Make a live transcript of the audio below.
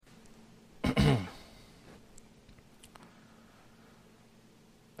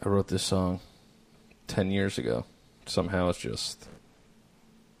I wrote this song 10 years ago. Somehow it just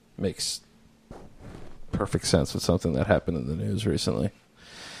makes perfect sense with something that happened in the news recently.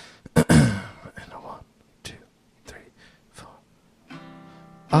 And a 1, 2, 3, 4.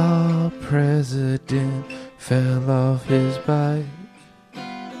 Our president fell off his bike.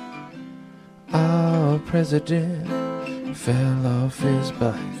 Our president fell off his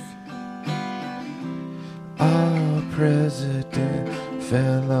bike. Our president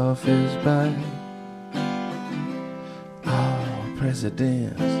fell off his bike. Our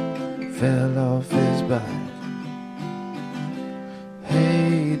president fell off his bike.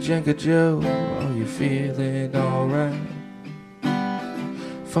 Hey, Jenga Joe, are you feeling alright?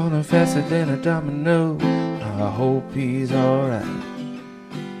 Falling faster than a domino, I hope he's alright.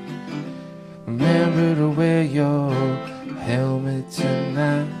 Remember to wear your helmet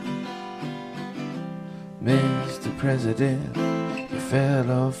tonight. Mr. President, you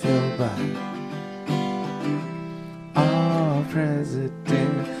fell off your bike. Our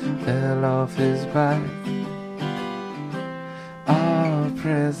president fell off his bike. Our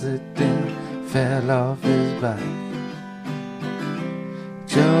president fell off his bike.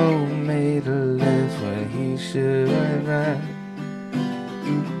 Joe made a left when he should have right.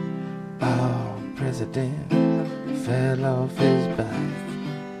 Our president fell off his bike.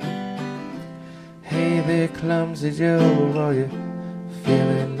 Hey there, clumsy Joe, are you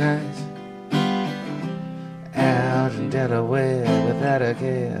feeling nice? Out in Delaware without a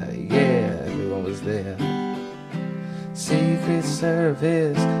care, yeah, everyone was there. Secret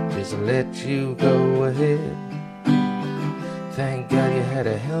Service just let you go ahead. Thank God you had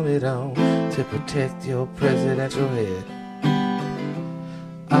a helmet on to protect your presidential head.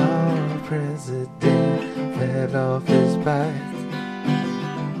 Our president fell off his bike.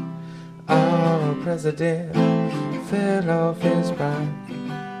 Our president fell off his bike.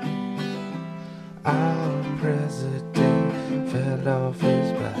 Our president fell off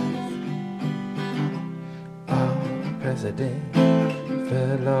his bike. Our president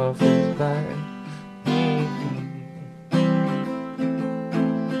fell off his bike.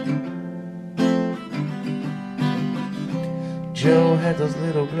 Joe had those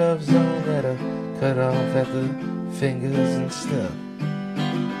little gloves on that are cut off at the fingers and stuff.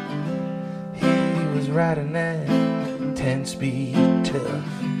 He was riding that 10-speed tough.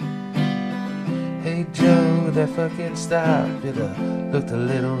 Hey Joe, that fucking stop, it looked a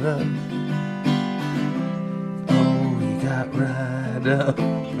little rough. Oh, he got right up,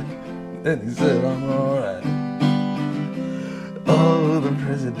 and he said, I'm alright. Oh, the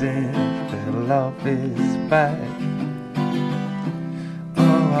president fell off his bike.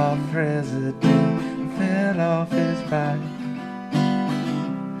 Oh, our president fell off his bike.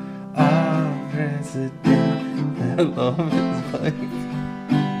 Our president fell off his bike.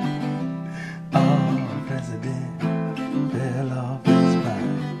 Our president fell off his bike.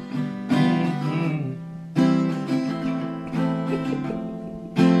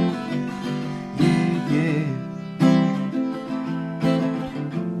 Yeah.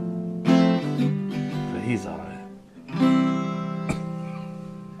 But he's alright.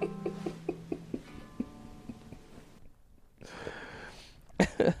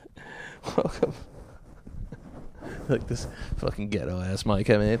 Welcome. Like this fucking ghetto ass mic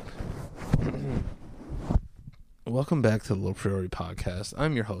I made. Welcome back to the Low Priority Podcast.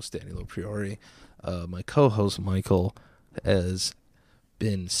 I'm your host, Danny Low Priority. My co-host, Michael, has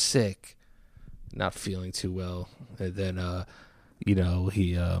been sick, not feeling too well. And then, he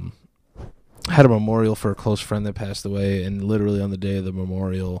had a memorial for a close friend that passed away, and literally on the day of the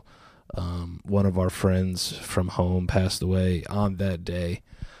memorial, one of our friends from home passed away on that day.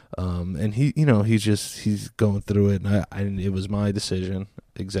 And he's going through it, and it was my decision,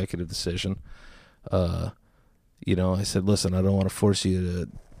 executive decision. I said, listen, I don't want to force you to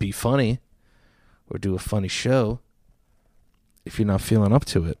be funny or do a funny show if you're not feeling up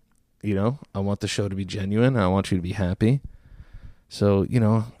to it. I want the show to be genuine. I want you to be happy. So,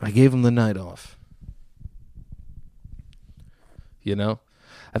 I gave him the night off. I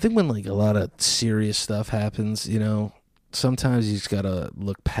think when a lot of serious stuff happens, sometimes you just gotta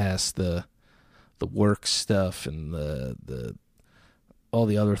look past the work stuff and the all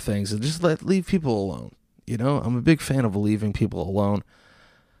the other things and just leave people alone. I'm a big fan of leaving people alone.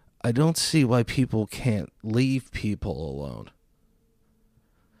 I don't see why people can't leave people alone,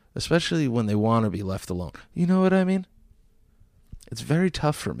 especially when they want to be left alone. You know what I mean? It's very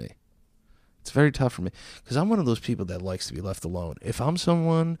tough for me. Because I'm one of those people that likes to be left alone. If I'm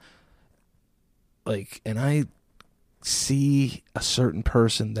someone and I see a certain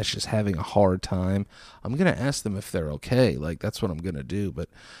person that's just having a hard time, I'm going to ask them if they're okay. Like, that's what I'm going to do. But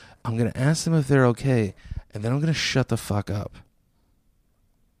I'm going to ask them if they're okay, and then I'm going to shut the fuck up.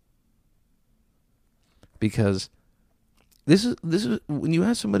 Because this is when you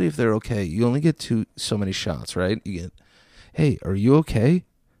ask somebody if they're okay, you only get so many shots, right? You get, hey, are you okay?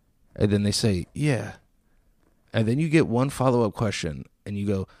 And then they say, yeah. And then you get one follow-up question, and you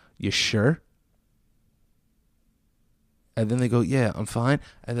go, you sure? And then they go, yeah, I'm fine.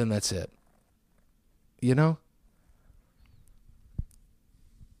 And then that's it. You know?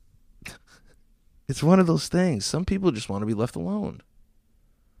 It's one of those things. Some people just want to be left alone.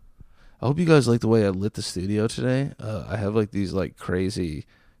 I hope you guys like the way I lit the studio today. I have like these like crazy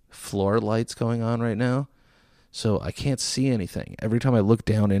floor lights going on right now. So I can't see anything. Every time I look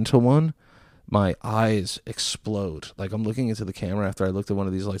down into one, my eyes explode. Like I'm looking into the camera after I looked at one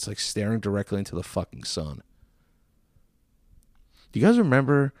of these lights, like staring directly into the fucking sun. Do you guys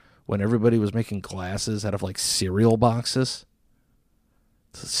remember when everybody was making glasses out of like cereal boxes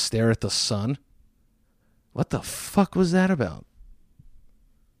to stare at the sun? What the fuck was that about?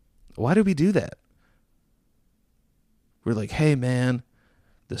 Why did we do that? We're like, hey man,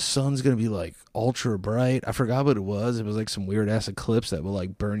 the sun's going to be like ultra bright. I forgot what it was. It was like some weird ass eclipse that will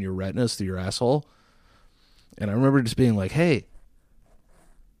like burn your retinas through your asshole. And I remember just being like, hey,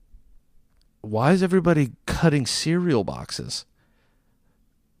 why is everybody cutting cereal boxes?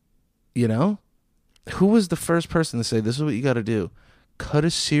 You know? Who was the first person to say, this is what you got to do? Cut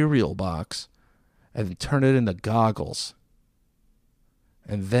a cereal box and turn it into goggles.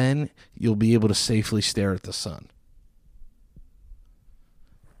 And then you'll be able to safely stare at the sun.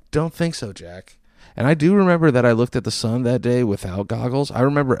 Don't think so, Jack. And I do remember that I looked at the sun that day without goggles. I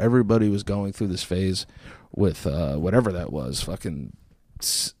remember everybody was going through this phase with whatever that was, fucking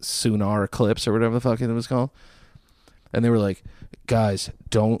sonar eclipse or whatever the fuck it was called. And they were like, guys,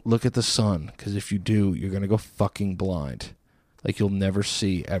 don't look at the sun, because if you do, you're going to go fucking blind. Like you'll never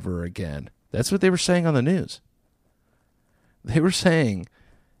see ever again. That's what they were saying on the news. They were saying,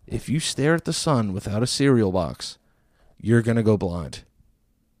 if you stare at the sun without a cereal box, you're going to go blind.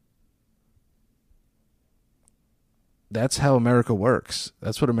 That's how America works.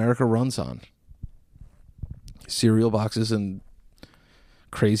 That's what America runs on. Cereal boxes and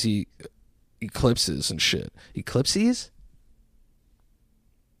crazy eclipses and shit. Eclipses?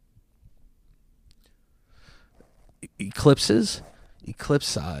 Eclipses?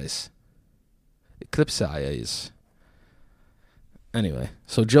 Eclipsize. Eclipsize. Anyway,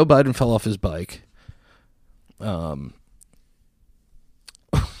 so Joe Biden fell off his bike.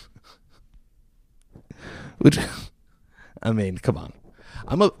 Which, I mean, come on.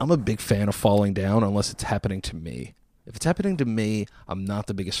 I'm a big fan of falling down unless it's happening to me. If it's happening to me, I'm not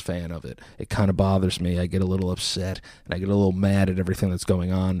the biggest fan of it. It kind of bothers me. I get a little upset and I get a little mad at everything that's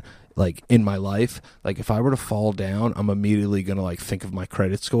going on, like in my life. Like if I were to fall down, I'm immediately going to like think of my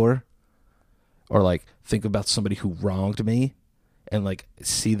credit score or like think about somebody who wronged me and like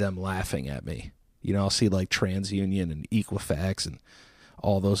see them laughing at me. You know, I'll see like TransUnion and Equifax and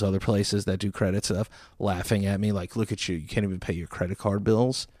all those other places that do credit stuff laughing at me like, look at you. You can't even pay your credit card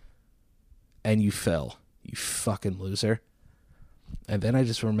bills and you fell. You fucking loser. And then I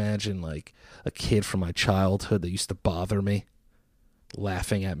just imagine like a kid from my childhood that used to bother me,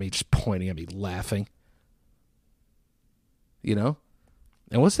 laughing at me, just pointing at me, laughing. You know?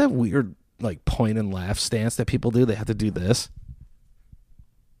 And what's that weird like point and laugh stance that people do? They have to do this.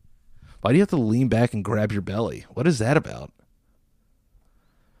 Why do you have to lean back and grab your belly? What is that about?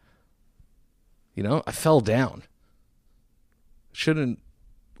 You know, I fell down. Shouldn't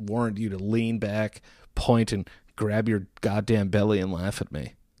warrant you to lean back, point, and grab your goddamn belly and laugh at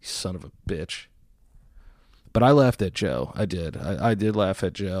me. You son of a bitch. But I laughed at Joe. I did. I did laugh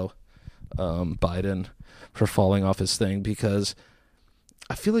at Joe Biden for falling off his thing because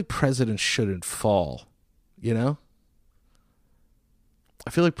I feel like presidents shouldn't fall, you know? I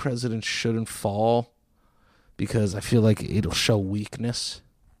feel like presidents shouldn't fall because I feel like it'll show weakness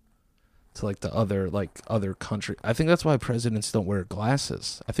to like the other country. I think that's why presidents don't wear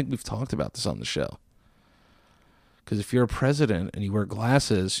glasses. I think we've talked about this on the show. Because if you're a president and you wear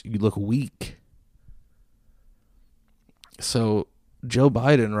glasses, you look weak. So Joe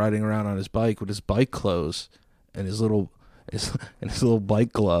Biden riding around on his bike with his bike clothes and his little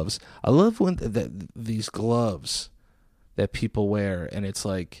bike gloves. I love when these gloves that people wear, and it's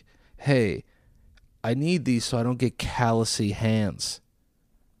like, hey, I need these so I don't get callousy hands.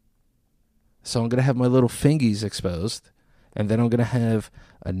 So I'm going to have my little fingies exposed, and then I'm going to have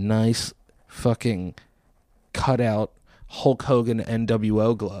a nice fucking cutout Hulk Hogan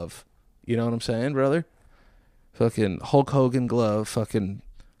NWO glove. You know what I'm saying, brother? fucking Hulk Hogan glove, fucking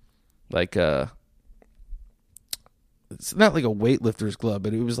like it's not like a weightlifter's glove,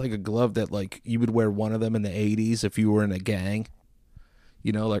 but it was like a glove that like you would wear one of them in the 80s if you were in a gang,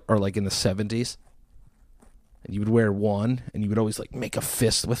 you know, like, or like in the 70s. And you would wear one and you would always like make a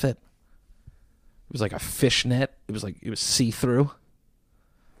fist with it. It was like a fishnet. It was see-through.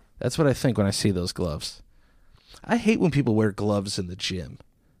 That's what I think when I see those gloves. I hate when people wear gloves in the gym.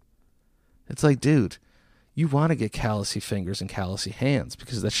 It's like, dude, you want to get callousy fingers and callousy hands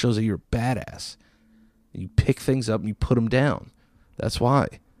because that shows that you're a badass. You pick things up and you put them down. That's why.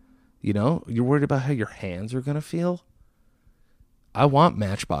 You know, you're worried about how your hands are going to feel. I want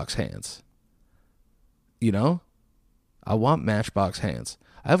Matchbox hands. You know? I want Matchbox hands.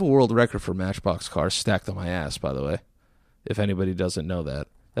 I have a world record for Matchbox cars stacked on my ass, by the way. If anybody doesn't know that.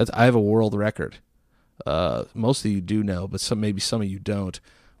 I have a world record. Most of you do know, but maybe some of you don't.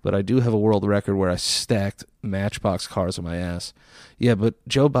 But I do have a world record where I stacked Matchbox cars on my ass. Yeah, but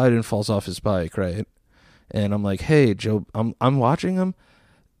Joe Biden falls off his bike, right? And I'm like, hey, Joe, I'm watching him.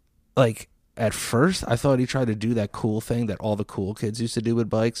 Like, at first, I thought he tried to do that cool thing that all the cool kids used to do with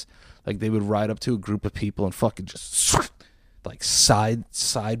bikes. Like, they would ride up to a group of people and fucking just, like, side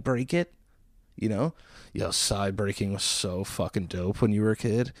brake it. You know? Yo, side braking was so fucking dope when you were a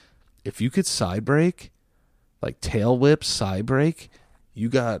kid. If you could side brake, like tail whip, side brake, you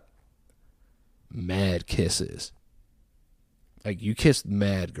got mad kisses. Like, you kissed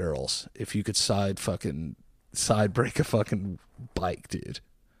mad girls if you could side brake a fucking bike, dude.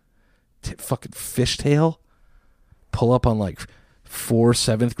 Fucking fishtail. Pull up on like 4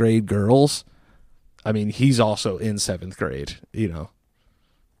 7th grade girls. I mean, he's also in 7th grade, you know.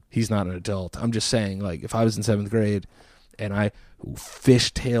 He's not an adult. I'm just saying, like, if I was in 7th grade and I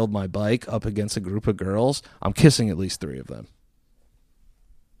fishtailed my bike up against a group of girls, I'm kissing at least 3 of them.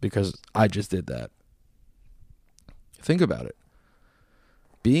 Because I just did that. Think about it.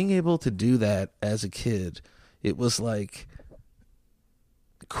 Being able to do that as a kid, it was like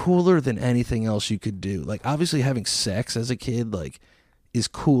cooler than anything else you could do. Like, obviously having sex as a kid, like, is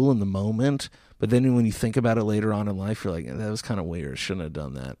cool in the moment, but then when you think about it later on in life, you're like, that was kind of weird. Shouldn't have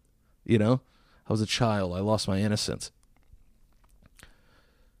done that. You know? I was a child. I lost my innocence.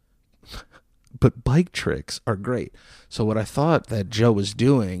 But bike tricks are great. So what I thought that Joe was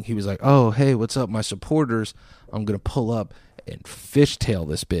doing, he was like, oh, hey, what's up, my supporters? I'm going to pull up and fishtail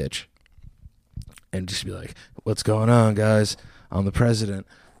this bitch. And just be like, what's going on, guys? I'm the president.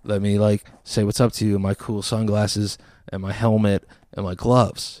 Let me, like, say what's up to you in my cool sunglasses and my helmet and my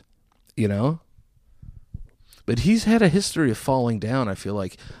gloves. You know? But he's had a history of falling down, I feel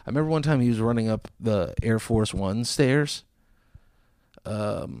like. I remember one time he was running up the Air Force One stairs.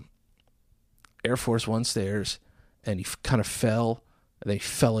 Air Force One stairs, and he kind of fell, and then he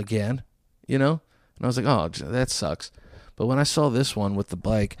fell again, you know? And I was like, oh, that sucks. But when I saw this one with the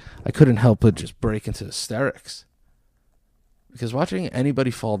bike, I couldn't help but just break into hysterics. Because watching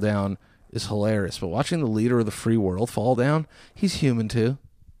anybody fall down is hilarious, but watching the leader of the free world fall down, he's human too.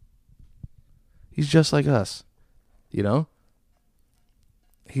 He's just like us, you know?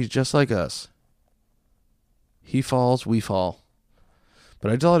 He's just like us. He falls, we fall.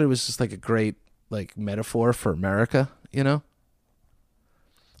 But I thought it was just like a great, like, metaphor for America, you know?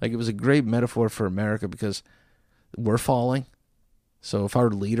 Like, it was a great metaphor for America because we're falling. So if our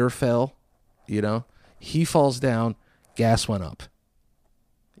leader fell, you know, he falls down, gas went up.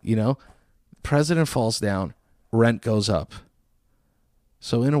 You know? President falls down, rent goes up.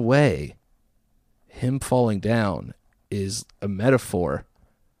 So in a way, him falling down is a metaphor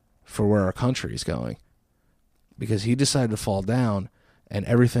for where our country is going. Because he decided to fall down and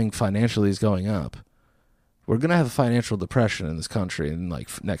everything financially is going up. We're going to have a financial depression in this country in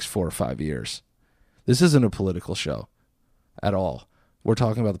like next 4 or 5 years. This isn't a political show at all. We're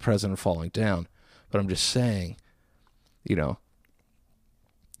talking about the president falling down. But I'm just saying, you know,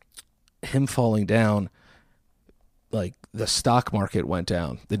 him falling down, like the stock market went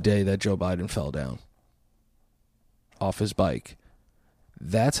down the day that Joe Biden fell down off his bike.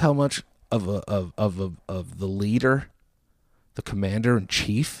 That's how much of the leader, the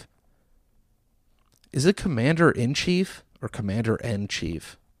commander-in-chief. Is it commander-in-chief or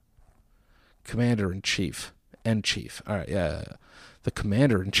commander-in-chief? Commander-in-chief. N-chief. All right, yeah. The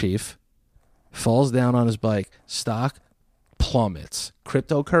commander-in-chief falls down on his bike. Stock plummets.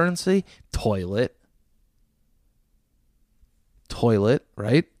 Cryptocurrency, toilet. Toilet,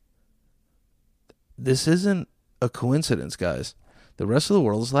 right? This isn't a coincidence, guys. The rest of the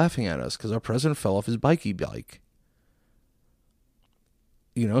world is laughing at us because our president fell off his bike.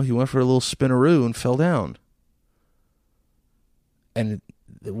 You know, he went for a little spinaroo and fell down. And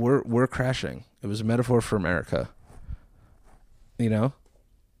we're crashing. It was a metaphor for America. You know?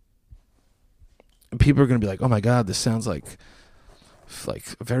 And people are going to be like, "Oh my God, this sounds like a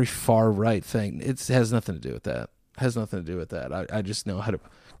very far right thing." It has nothing to do with that. It has nothing to do with that. I just know how to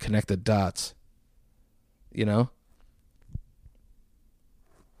connect the dots. You know?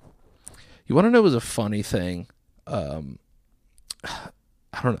 You want to know what was a funny thing? I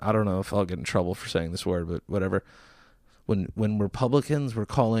don't know if I'll get in trouble for saying this word, but whatever. When Republicans were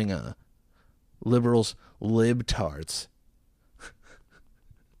calling liberals libtards.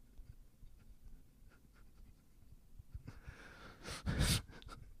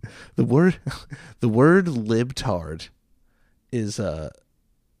 The word libtard is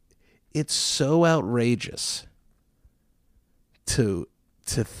it's so outrageous to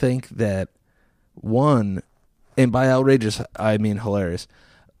think that one, and by outrageous I mean hilarious,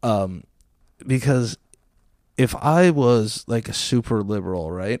 because if I was like a super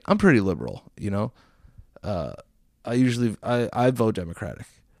liberal, right? I'm pretty liberal, you know. I vote Democratic.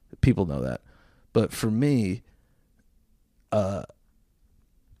 People know that, but for me,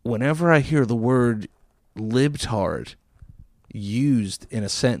 whenever I hear the word libtard used in a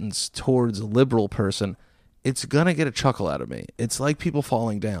sentence towards a liberal person, it's gonna get a chuckle out of me. It's like people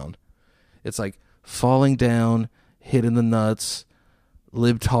falling down. It's like falling down, hitting the nuts,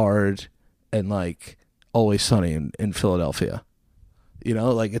 libtard, and like Always Sunny in Philadelphia. You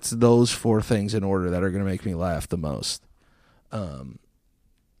know, like it's those four things in order that are gonna make me laugh the most.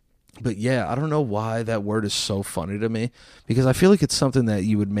 But yeah, I don't know why that word is so funny to me, because I feel like it's something that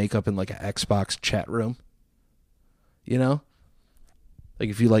you would make up in like an Xbox chat room. You know? Like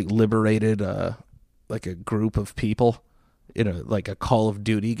if you like liberated like a group of people in a like a Call of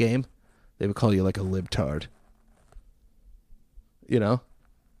Duty game, they would call you like a libtard. You know?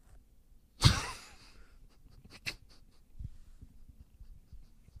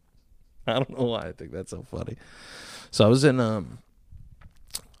 I don't know why I think that's so funny. So I was in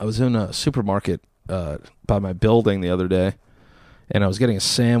a supermarket by my building the other day, and I was getting a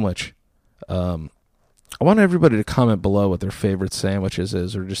sandwich. I want everybody to comment below what their favorite sandwiches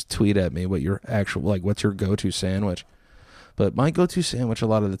is, or just tweet at me what your actual, like, what's your go-to sandwich. But my go-to sandwich a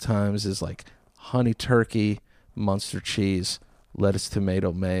lot of the times is like honey turkey, Munster cheese, lettuce,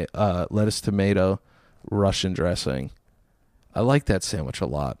 tomato, Russian dressing. I like that sandwich a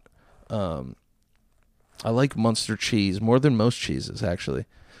lot. I like Munster cheese more than most cheeses, actually.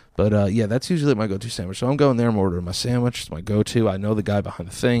 But yeah, that's usually my go-to sandwich. So I'm going there, I'm ordering my sandwich. It's my go-to. I know the guy behind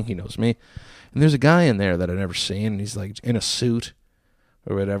the thing. He knows me. And there's a guy in there that I've never seen, and he's like in a suit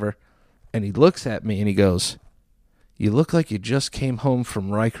or whatever. And he looks at me and he goes, "You look like you just came home from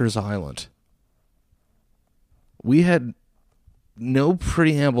Rikers Island." We had no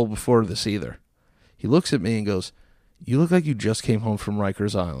preamble before this either. He looks at me and goes, "You look like you just came home from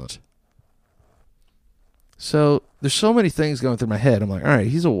Rikers Island." So there's so many things going through my head. I'm like, all right,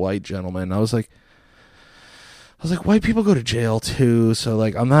 he's a white gentleman. I was like, white people go to jail too. So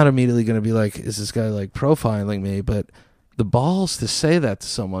like, I'm not immediately going to be like, is this guy like profiling me? But the balls to say that to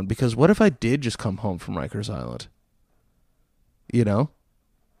someone, because what if I did just come home from Rikers Island? You know?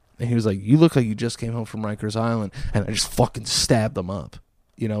 And he was like, "You look like you just came home from Rikers Island." And I just fucking stabbed them up.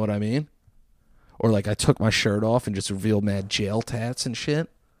 You know what I mean? Or like I took my shirt off and just revealed mad jail tats and shit.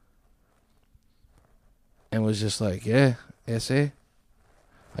 And was just like, yeah, see?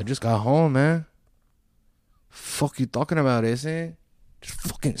 I just got home, man. Fuck you talking about, see? Just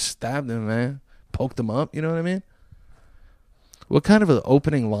fucking stabbed him, man. Poked him up, you know what I mean? What kind of an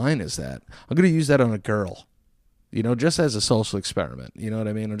opening line is that? I'm going to use that on a girl. You know, just as a social experiment. You know what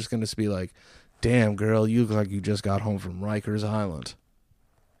I mean? I'm just going to be like, "Damn, girl, you look like you just got home from Rikers Island."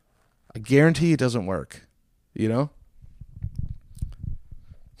 I guarantee it doesn't work. You know?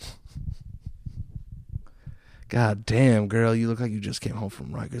 "God damn, girl, you look like you just came home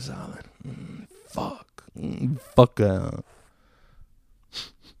from Rikers Island." Fuck. Fuck.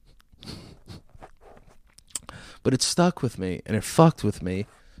 But it stuck with me, and it fucked with me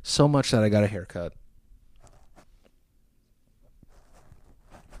so much that I got a haircut.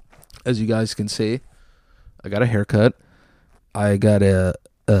 As you guys can see, I got a haircut. I got a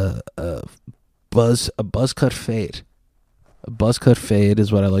buzz cut fade. A buzz cut fade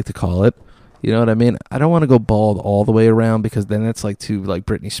is what I like to call it. You know what I mean? I don't want to go bald all the way around, because then it's like too like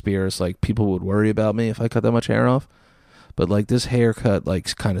Britney Spears. Like people would worry about me if I cut that much hair off. But like this haircut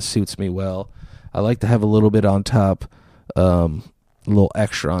like kind of suits me well. I like to have a little bit on top, a little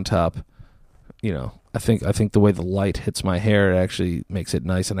extra on top. You know, I think the way the light hits my hair, it actually makes it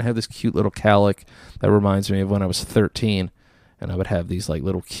nice. And I have this cute little cowlick that reminds me of when I was 13, and I would have these like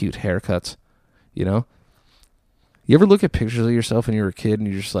little cute haircuts. You know? You ever look at pictures of yourself when you were a kid and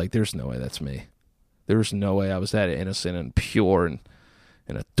you're just like, there's no way that's me. There's no way I was that innocent and pure and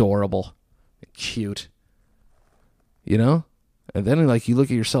adorable and cute. You know? And then like you look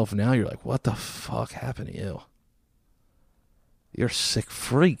at yourself now, you're like, what the fuck happened to you? You're a sick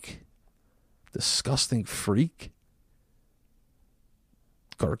freak. Disgusting freak.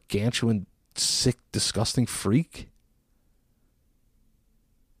 Gargantuan, sick, disgusting freak.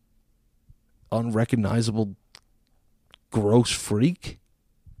 Unrecognizable, gross freak.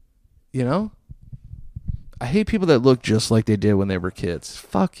 You know? I hate people that look just like they did when they were kids.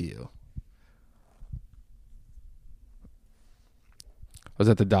 Fuck you. I was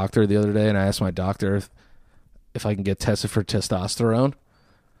at the doctor the other day and I asked my doctor if I can get tested for testosterone,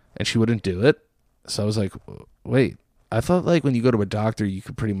 and she wouldn't do it. So I was like, wait, I thought like when you go to a doctor, you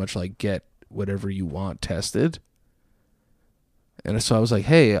could pretty much like get whatever you want tested. And so I was like,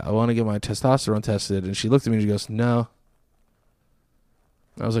 hey, I want to get my testosterone tested. And she looked at me and she goes, no.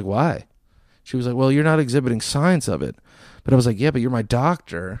 I was like, why? She was like, well, you're not exhibiting signs of it. But I was like, yeah, but you're my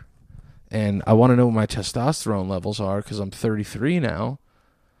doctor. And I want to know what my testosterone levels are because I'm 33 now.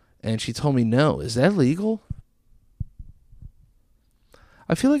 And she told me no. Is that legal?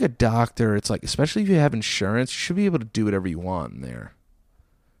 I feel like a doctor, it's like, especially if you have insurance, you should be able to do whatever you want in there.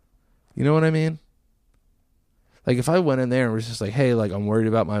 You know what I mean? Like, if I went in there and was just like, hey, like, I'm worried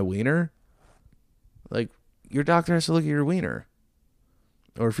about my wiener, like, your doctor has to look at your wiener.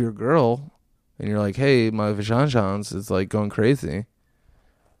 Or if you're a girl and you're like, hey, my vajanjans is, like, going crazy,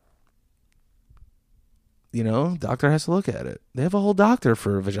 you know, doctor has to look at it. They have a whole doctor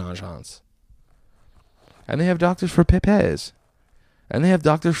for vajanjans. And they have doctors for pepes. And they have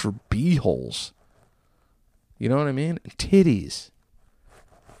doctors for beeholes. You know what I mean? And titties.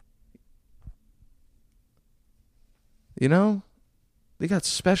 You know? They got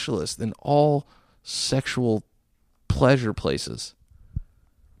specialists in all sexual pleasure places.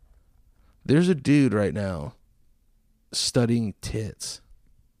 There's a dude right now studying tits.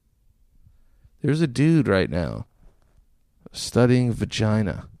 There's a dude right now studying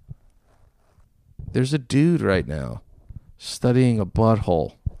vagina. There's a dude right now studying a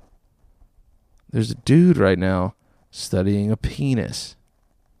butthole. There's a dude right now studying a penis.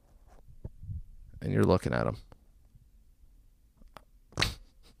 And you're looking at him.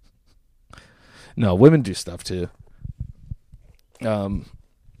 No, women do stuff too. You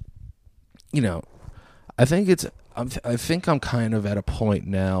know, I think I'm kind of at a point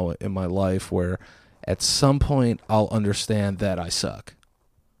now in my life where at some point I'll understand that I suck.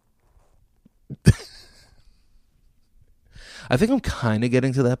 I think I'm kind of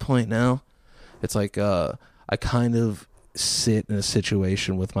getting to that point now. It's like I kind of sit in a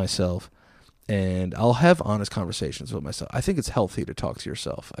situation with myself and I'll have honest conversations with myself. I think it's healthy to talk to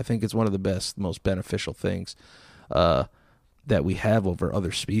yourself. I think it's one of the best, most beneficial things that we have over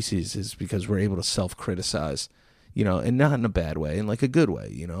other species is because we're able to self-criticize, you know, and not in a bad way, in like a good way,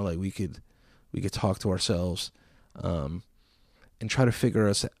 you know, like we could talk to ourselves and try to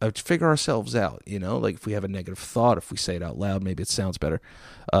figure ourselves out, you know, like if we have a negative thought, if we say it out loud, maybe it sounds better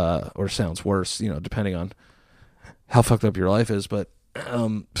or sounds worse, you know, depending on how fucked up your life is. But,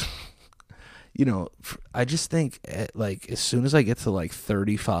 you know, I just think like as soon as I get to like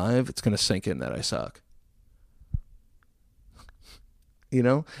 35, it's going to sink in that I suck. You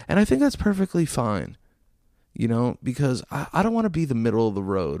know, and I think that's perfectly fine, you know, because I don't want to be the middle of the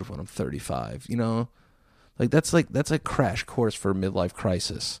road when I'm 35, you know, that's a crash course for midlife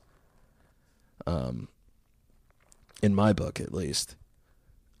crisis. In my book, at least,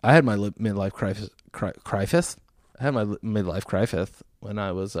 I had my midlife crisis. I had my midlife crisis when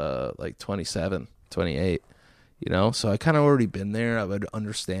I was like 27, 28, you know, so I kind of already been there. I would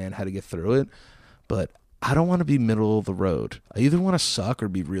understand how to get through it, but I don't want to be middle of the road. I either want to suck or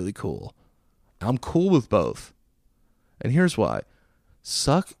be really cool. I'm cool with both. And here's why.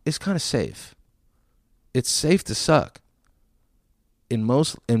 Suck is kind of safe. It's safe to suck. In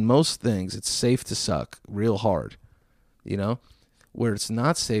most things, it's safe to suck real hard. You know? Where it's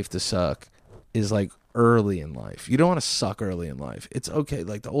not safe to suck is like early in life. You don't want to suck early in life. It's okay.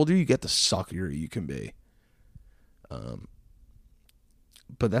 Like the older you get, the suckier you can be.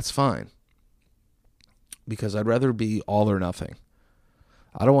 But that's fine. Because I'd rather be all or nothing.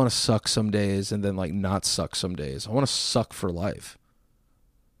 I don't want to suck some days and then like not suck some days. I want to suck for life.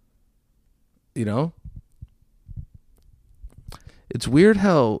 You know? It's weird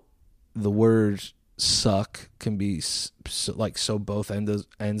how the word suck can be so both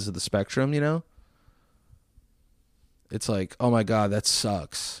ends of the spectrum, you know? It's like, oh my God, that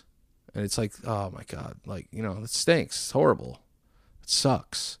sucks. And it's like, oh my God, like, you know, it stinks. It's horrible. It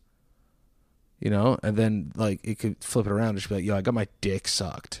sucks. you know? And then, like, it could flip it around and just be like, yo, I got my dick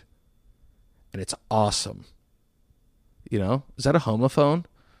sucked. And it's awesome. You know? Is that a homophone?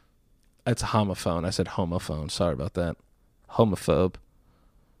 It's a homophone. I said homophone. Sorry about that. Homophobe.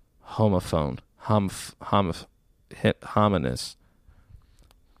 Homophone. Hominous.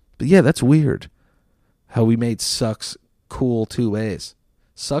 But yeah, that's weird. How we made sucks cool 2 ways.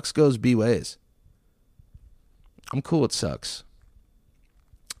 Sucks goes B ways. I'm cool with sucks.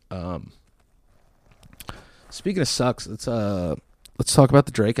 Speaking of sucks, let's talk about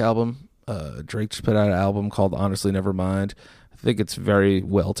the Drake album. Drake just put out an album called Honestly Nevermind. I think it's very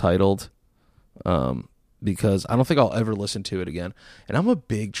well titled. Because I don't think I'll ever listen to it again. And I'm a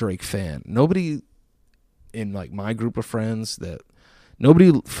big Drake fan. Nobody in like my group of friends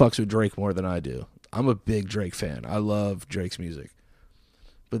nobody fucks with Drake more than I do. I'm a big Drake fan. I love Drake's music.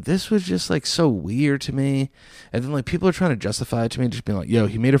 But this was just like so weird to me. And then like people are trying to justify it to me, just being like, yo,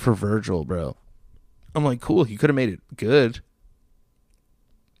 he made it for Virgil, bro. I'm like, cool, he could have made it good.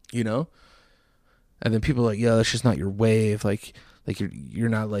 You know? And then people are like, yo, that's just not your wave. Like you're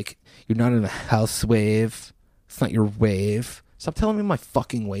not in a house wave. It's not your wave. Stop telling me my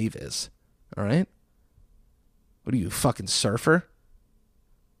fucking wave is. All right? What are you, fucking surfer?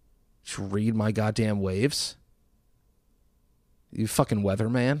 Just read my goddamn waves. You fucking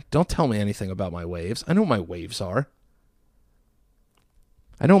weatherman. Don't tell me anything about my waves. I know what my waves are.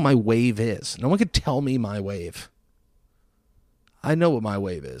 I know what my wave is. No one can tell me my wave. I know what my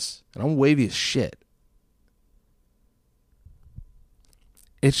wave is. And I'm wavy as shit.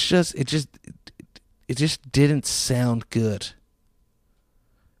 It just didn't sound good.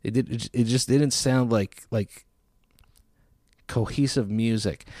 It just didn't sound like cohesive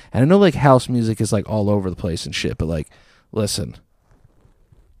music. And I know like house music is like all over the place and shit, but like, listen.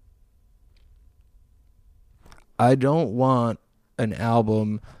 I don't want an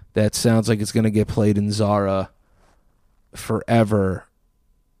album that sounds like it's going to get played in Zara forever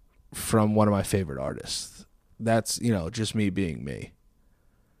from one of my favorite artists. That's, just me being me.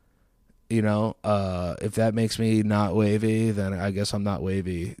 If that makes me not wavy, then I guess I'm not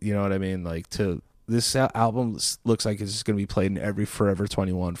wavy. You know what I mean? Like, this album looks like it's just going to be played in every Forever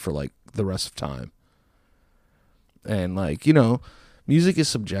 21 for like the rest of time. And like, music is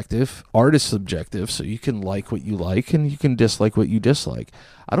subjective, art is subjective, so you can like what you like and you can dislike what you dislike.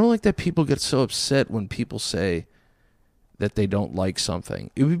 I don't like that people get so upset when people say that they don't like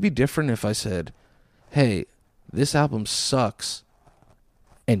something. It would be different if I said, hey, this album sucks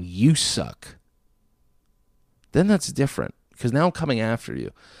and you suck. Then that's different, because now I'm coming after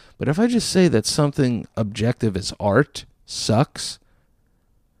you. But if I just say that something objective as art sucks,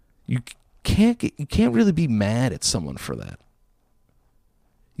 you can't really be mad at someone for that.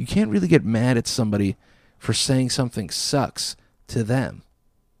 You can't really get mad at somebody for saying something sucks to them.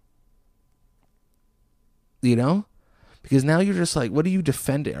 Because now you're just like, what are you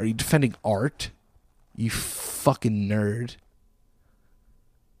defending? Are you defending art? You fucking nerd.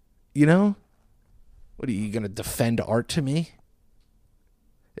 What are you going to defend art to me?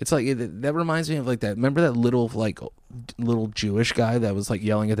 It's like, that reminds me of like that. Remember that little Jewish guy that was like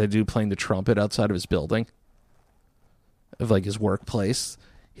yelling at that dude playing the trumpet outside of his building? Of like his workplace.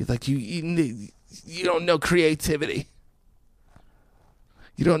 He's like, you don't know creativity.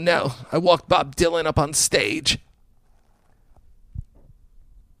 You don't know. I walked Bob Dylan up on stage.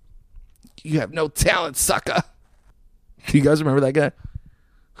 You have no talent, sucker. Do you guys remember that guy?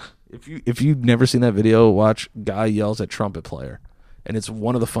 If you've never seen that video, watch guy yells at trumpet player. And it's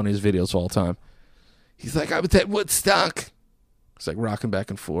one of the funniest videos of all time. He's like, I was at Woodstock. It's like rocking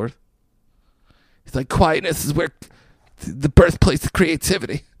back and forth. He's like, quietness is where the birthplace of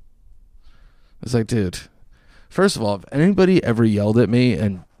creativity. It's like, dude, first of all, if anybody ever yelled at me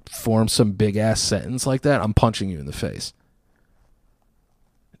and formed some big ass sentence like that, I'm punching you in the face.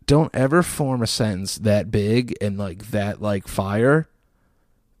 Don't ever form a sentence that big and like that like fire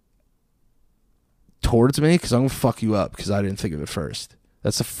towards me, because I'm going to fuck you up because I didn't think of it first.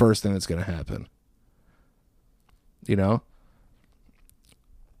 That's the first thing that's going to happen.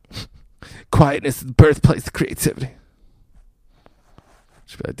 Quietness is the birthplace of creativity.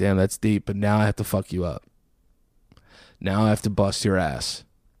 Just be like, damn, that's deep, but now I have to fuck you up. Now I have to bust your ass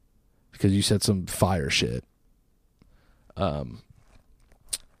because you said some fire shit.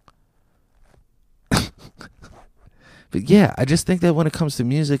 But yeah, I just think that when it comes to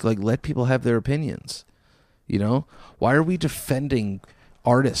music, like, let people have their opinions. Why are we defending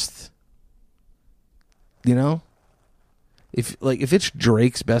artists? If it's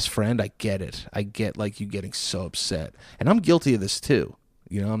Drake's best friend, I get it. I get like you getting so upset, and I'm guilty of this too.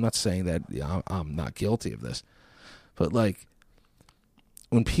 I'm not saying that I'm not guilty of this, but like,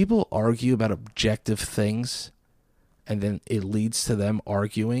 when people argue about objective things and then it leads to them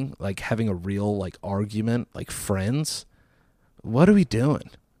arguing, like having a real like argument, like friends, what are we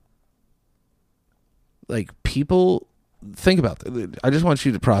doing? Like, people, think about that. I just want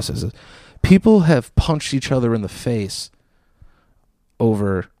you to process it. People have punched each other in the face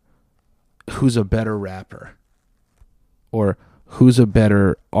over who's a better rapper, or who's a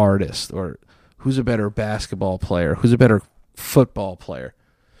better artist, or who's a better basketball player, who's a better football player.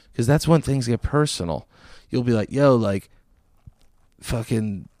 Because that's when things get personal. You'll be like, yo, like,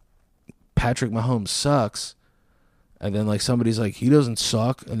 fucking Patrick Mahomes sucks. And then, like, somebody's like, he doesn't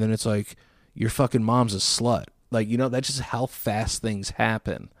suck. And then it's like, your fucking mom's a slut. Like, you know, that's just how fast things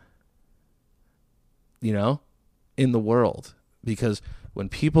happen, you know, in the world. Because when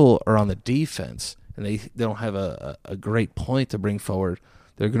people are on the defense and they don't have a great point to bring forward,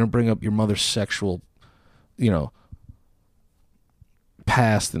 they're going to bring up your mother's sexual, you know,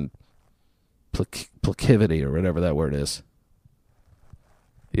 past and placivity or whatever that word is.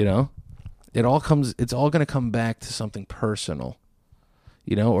 You know, it's all going to come back to something personal,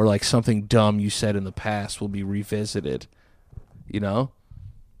 you know, or like something dumb you said in the past will be revisited, you know.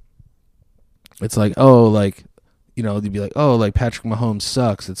 It's like, oh, like, you know, you'd be like, oh, like Patrick Mahomes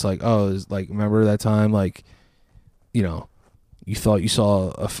sucks. It's like, oh, it's like, remember that time, like, you know, you thought you saw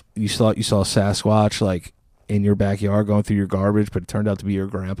a Sasquatch like in your backyard going through your garbage, but it turned out to be your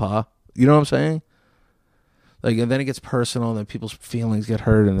grandpa. You know what I'm saying? Like, and then it gets personal, and then people's feelings get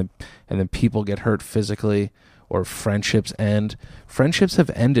hurt, and then people get hurt physically, or friendships end. Friendships have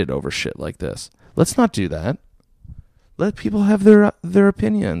ended over shit like this. Let's not do that. Let people have their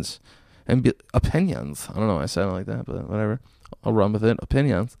opinions. And opinions. I don't know why I sound like that, but whatever. I'll run with it.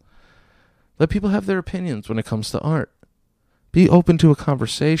 Opinions. Let people have their opinions when it comes to art. Be open to a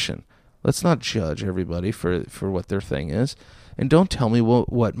conversation. Let's not judge everybody for what their thing is. And don't tell me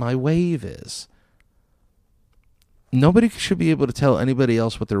what my wave is. Nobody should be able to tell anybody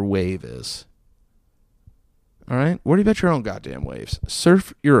else what their wave is. All right? Worry about your own goddamn waves.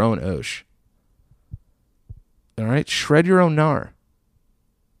 Surf your own ocean. All right? Shred your own gnar.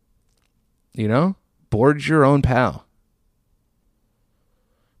 You know? Board your own POW.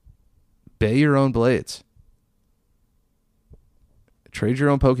 Bay your own blades. Trade your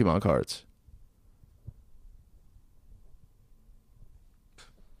own Pokemon cards.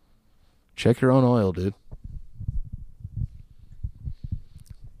 Check your own oil, dude.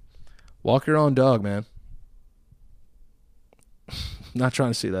 Walk your own dog, man. Not trying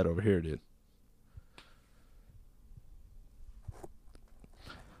to see that over here, dude.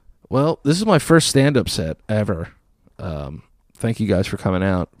 Well, this is my first stand-up set ever. Thank you guys for coming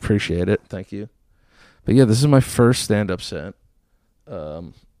out. Appreciate it. Thank you. But yeah, this is my first stand-up set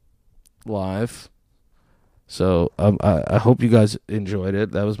live. So I hope you guys enjoyed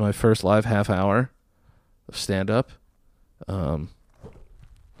it. That was my first live half hour of stand-up. I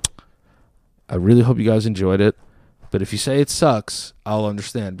really hope you guys enjoyed it. But if you say it sucks, I'll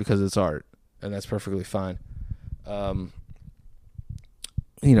understand, because it's art, and that's perfectly fine.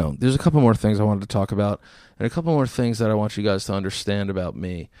 You know, there's a couple more things I wanted to talk about, and a couple more things that I want you guys to understand about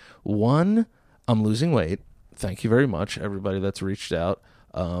me. One, I'm losing weight. Thank you very much, everybody that's reached out.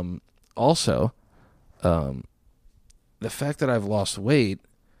 Also, the fact that I've lost weight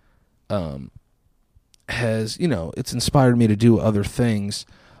has, you know, it's inspired me to do other things.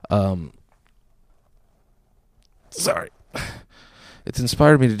 It's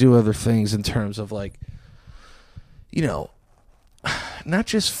inspired me to do other things in terms of, like, you know, not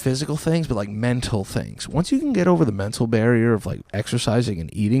just physical things, but like mental things. Once you can get over the mental barrier of like exercising and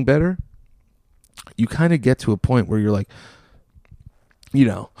eating better, you kind of get to a point where you're like, you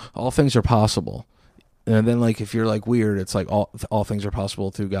know, all things are possible. And then, like, if you're like weird, it's like all things are possible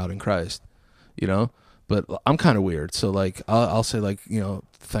through God and Christ, you know. But I'm kind of weird, so like I'll say, like, you know,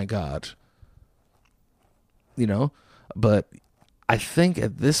 thank God, you know. But I think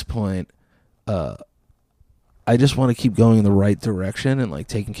at this point, I just want to keep going in the right direction and like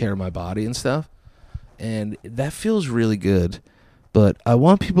taking care of my body and stuff. And that feels really good. But I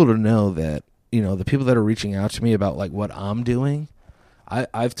want people to know that, you know, the people that are reaching out to me about like what I'm doing,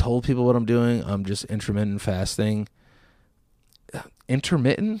 I've told people what I'm doing. I'm just intermittent fasting.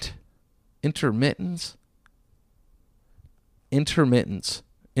 Intermittent fasting.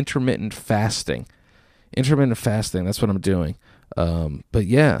 Intermittent fasting, that's what I'm doing. But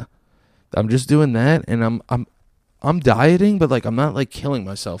yeah, I'm just doing that, and I'm dieting, but like I'm not like killing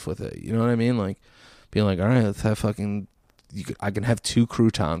myself with it. You know what I mean? Like being like, all right, let's have I can have 2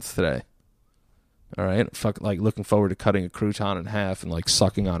 croutons today. All right, like looking forward to cutting a crouton in half and like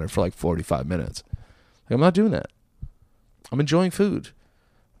sucking on it for like 45 minutes. Like, I'm not doing that. I'm enjoying food.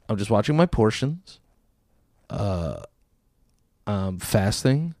 I'm just watching my portions. I'm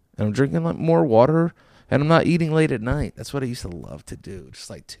fasting, and I'm drinking like more water, and I'm not eating late at night. That's what I used to love to do. Just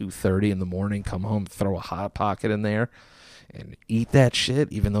like 2:30 in the morning, come home, throw a Hot Pocket in there, and eat that shit,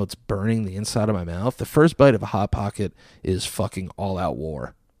 even though it's burning the inside of my mouth. The first bite of a Hot Pocket is fucking all out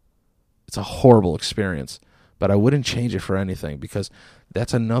war. It's a horrible experience, but I wouldn't change it for anything because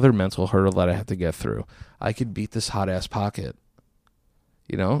that's another mental hurdle that I have to get through. I could beat this hot ass pocket.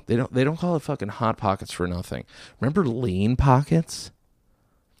 You know, they don't call it fucking Hot Pockets for nothing. Remember Lean Pockets?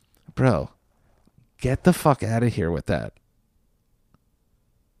 Bro, get the fuck out of here with that.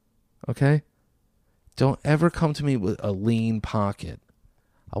 Okay? Don't ever come to me with a Lean Pocket.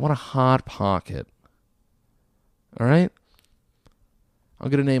 I want a Hot Pocket. All right? I'm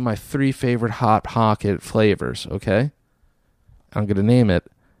going to name my 3 favorite Hot Pocket flavors, okay? I'm going to name it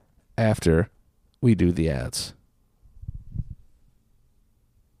after we do the ads.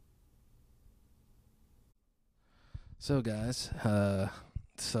 So, guys,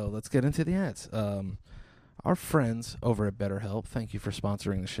 so let's get into the ads. Our friends over at BetterHelp, thank you for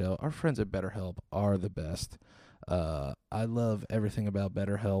sponsoring the show. Our friends at BetterHelp are the best. I love everything about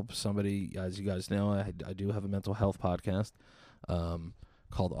BetterHelp. Somebody, as you guys know, I do have a mental health podcast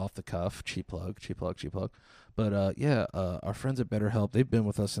called Off the Cuff. Cheap plug. But our friends at BetterHelp, they've been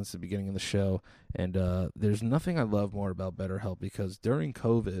with us since the beginning of the show. And there's nothing I love more about BetterHelp because during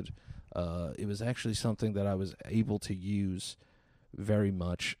COVID, it was actually something that I was able to use very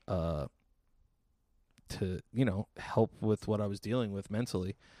much to, help with what I was dealing with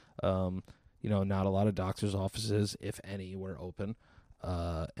mentally. Not a lot of doctors' offices, if any, were open.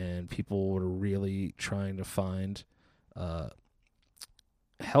 And people were really trying to find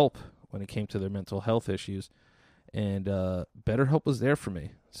help when it came to their mental health issues. And BetterHelp was there for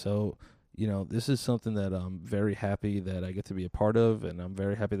me. So, this is something that I'm very happy that I get to be a part of, and I'm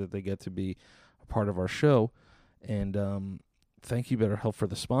very happy that they get to be a part of our show. And thank you, BetterHelp, for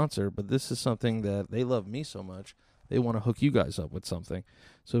the sponsor. But this is something that they love me so much, they want to hook you guys up with something.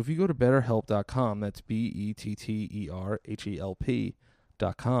 So if you go to BetterHelp.com, that's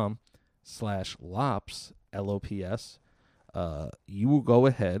BetterHelp.com/LOPS, LOPS, you will go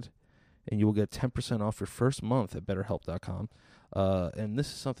ahead and you will get 10% off your first month at BetterHelp.com. And this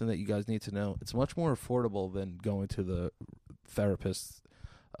is something that you guys need to know. It's much more affordable than going to the therapist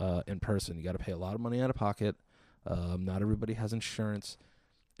in person. You got to pay a lot of money out of pocket. Not everybody has insurance,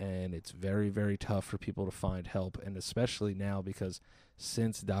 and it's very, very tough for people to find help. And especially now because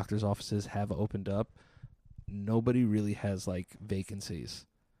since doctors' offices have opened up, nobody really has like vacancies,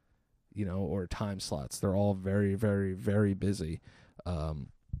 or time slots. They're all very, very, very busy.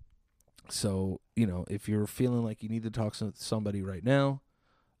 So, if you're feeling like you need to talk to somebody right now,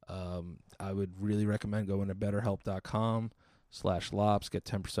 I would really recommend going to BetterHelp.com/LOPS, get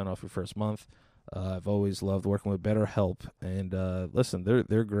 10% off your first month. I've always loved working with BetterHelp, and listen,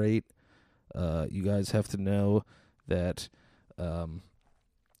 they're great. You guys have to know that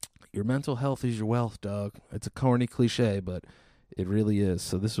your mental health is your wealth, dog. It's a corny cliche, but it really is.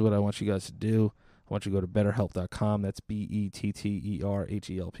 So this is what I want you guys to do. I want you to go to BetterHelp.com. That's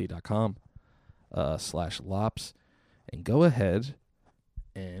BetterHelp.com /LOPS, and go ahead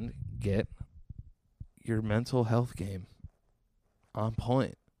and get your mental health game on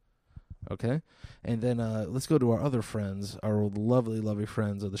point. Okay? And then let's go to our other friends, our lovely, lovely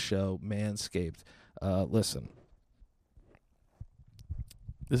friends of the show, Manscaped. Listen,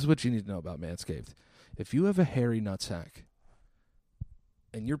 this is what you need to know about Manscaped. If you have a hairy nutsack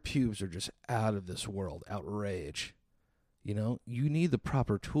and your pubes are just out of this world, outrage, you need the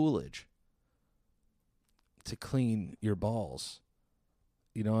proper toolage to clean your balls.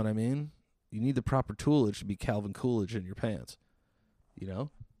 You know what I mean? You need the proper toolage to be Calvin Coolidge in your pants.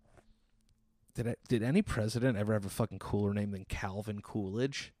 Did any president ever have a fucking cooler name than Calvin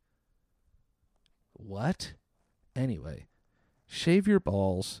Coolidge? What? Anyway, shave your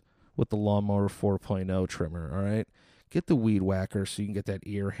balls with the Lawnmower 4.0 trimmer, all right? Get the weed whacker so you can get that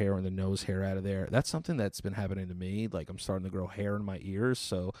ear hair and the nose hair out of there. That's something that's been happening to me. Like, I'm starting to grow hair in my ears,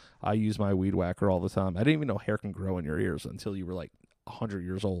 so I use my weed whacker all the time. I didn't even know hair can grow in your ears until you were like 100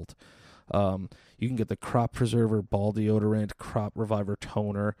 years old. You can get the Crop Preserver Ball Deodorant, Crop Reviver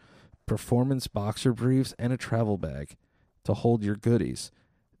Toner, Performance Boxer Briefs, and a travel bag to hold your goodies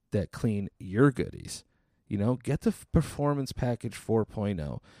that clean your goodies. Get the Performance Package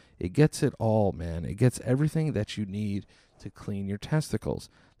 4.0. It gets it all, man. It gets everything that you need to clean your testicles.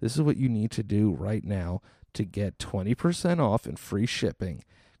 This is what you need to do right now to get 20% off and free shipping.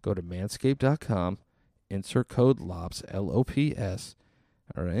 Go to manscaped.com, insert code LOPS, LOPS,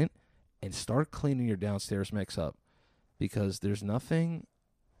 all right, and start cleaning your downstairs mix up, because there's nothing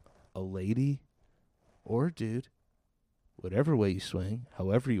a lady or a dude, whatever way you swing,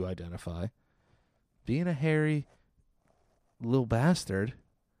 however you identify, being a hairy little bastard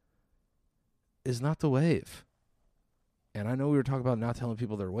is not the wave. And I know we were talking about not telling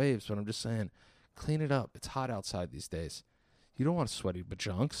people they're waves, but I'm just saying, clean it up. It's hot outside these days. You don't want sweaty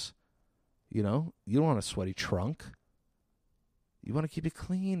bajunks. You know? You don't want a sweaty trunk. You want to keep it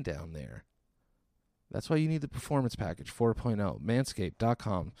clean down there. That's why you need the Performance Package 4.0.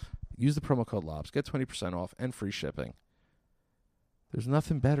 Manscaped.com. Use the promo code LOBS. Get 20% off and free shipping. There's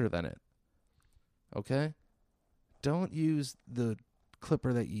nothing better than it. Okay? Don't use the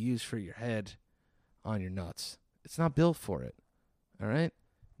clipper that you use for your head on your nuts. It's not built for it. All right?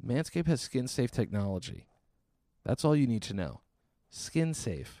 Manscaped has skin-safe technology. That's all you need to know.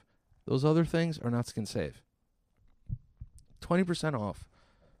 Skin-safe. Those other things are not skin-safe. 20% off.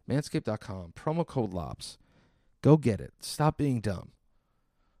 Manscaped.com. Promo code LOPS. Go get it. Stop being dumb.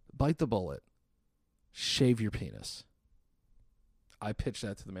 Bite the bullet. Shave your penis. I pitched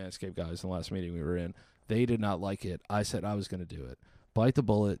that to the Manscaped guys in the last meeting we were in. They did not like it. I said I was going to do it. Bite the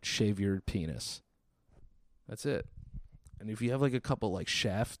bullet. Shave your penis. That's it. And if you have like a couple like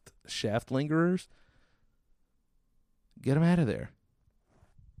shaft lingerers, get them out of there.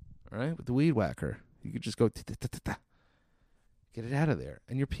 All right? With the weed whacker. You could just go get it out of there.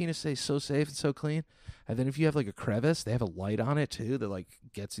 And your penis stays so safe and so clean. And then if you have like a crevice, they have a light on it too that like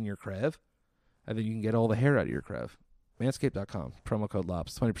gets in your crev. And then you can get all the hair out of your crev. Manscaped.com. Promo code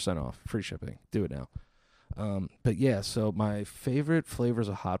LOPS. 20% off. Free shipping. Do it now. But yeah, so my favorite flavors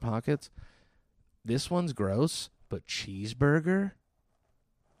of Hot Pockets. This one's gross, but cheeseburger.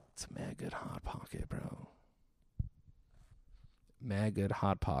 It's a mad good Hot Pocket, bro. Mad good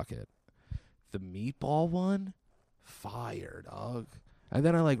Hot Pocket. The meatball one, fire, dog. And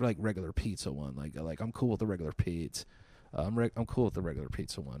then I like regular pizza one. Like I'm cool with the regular pizza. I'm cool with the regular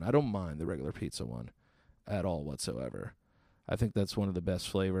pizza one. I don't mind the regular pizza one at all whatsoever. I think that's one of the best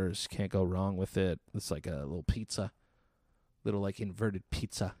flavors. Can't go wrong with it. It's like a little pizza, little like inverted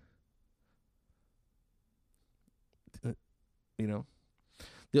pizza. You know,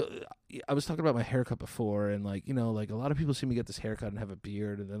 I was talking about my haircut before, and like, you know, like a lot of people see me get this haircut and have a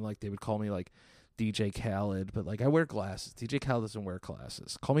beard, and then like they would call me like DJ Khaled, but like I wear glasses. DJ Khaled doesn't wear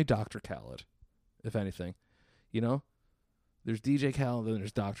glasses. Call me Dr. Khaled, if anything. You know, there's DJ Khaled and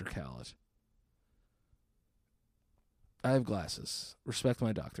there's Dr. Khaled. I have glasses. Respect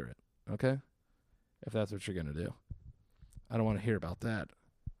my doctorate, okay? If that's what you're gonna do, I don't want to hear about that.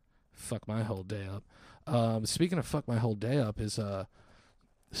 Fuck my whole day up. Speaking of fuck my whole day up is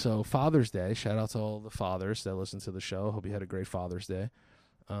so Father's Day. Shout out to all the fathers that listen to the show. Hope you had a great Father's Day.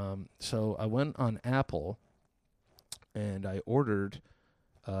 So I went on Apple and I ordered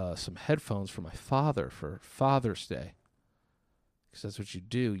some headphones for my father for Father's Day, because that's what you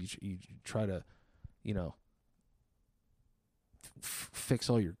do. You try to, you know, fix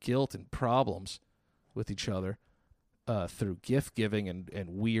all your guilt and problems with each other. Through gift giving and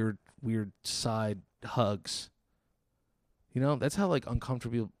weird side hugs. You know, that's how like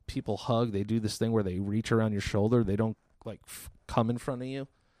uncomfortable people hug. They do this thing where they reach around your shoulder. They don't like come in front of you.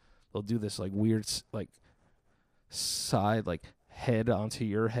 They'll do this like weird like side like head onto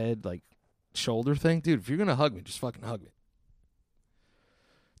your head like shoulder thing. Dude, if you're gonna hug me, just fucking hug me.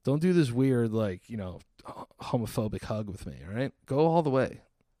 Don't do this weird like, you know, homophobic hug with me. All right, go all the way.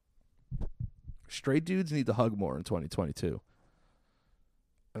 Straight dudes need to hug more in 2022.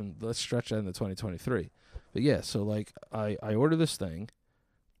 And let's stretch that into 2023. But yeah, so like I ordered this thing,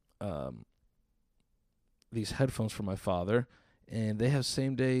 these headphones for my father, and they have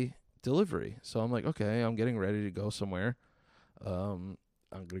same day delivery. So I'm like, okay, I'm getting ready to go somewhere. I'm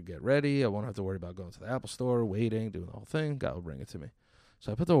going to get ready. I won't have to worry about going to the Apple store, waiting, doing the whole thing. God will bring it to me.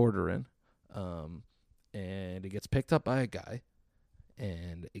 So I put the order in, and it gets picked up by a guy,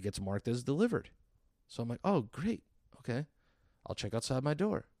 and it gets marked as delivered. So I'm like, oh, great. Okay. I'll check outside my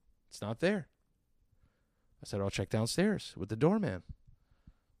door. It's not there. I said, I'll check downstairs with the doorman.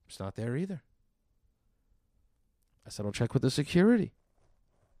 It's not there either. I said, I'll check with the security.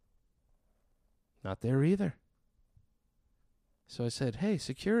 Not there either. So I said, hey,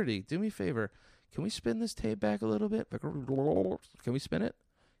 security, do me a favor. Can we spin this tape back a little bit? Can we spin it?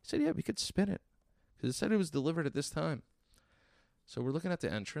 He said, yeah, we could spin it. Because it said it was delivered at this time. So we're looking at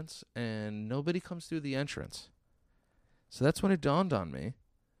the entrance, and nobody comes through the entrance. So that's when it dawned on me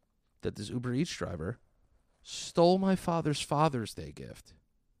that this Uber Eats driver stole my father's Father's Day gift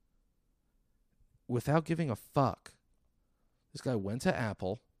without giving a fuck. This guy went to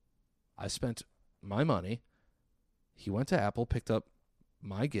Apple. I spent my money. He went to Apple, picked up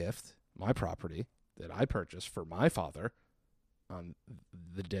my gift, my property that I purchased for my father, on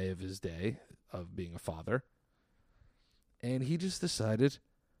the day of his day of being a father. And he just decided,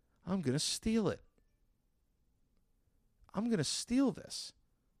 I'm going to steal it. I'm going to steal this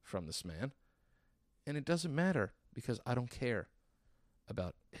from this man. And it doesn't matter because I don't care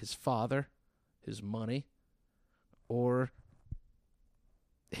about his father, his money, or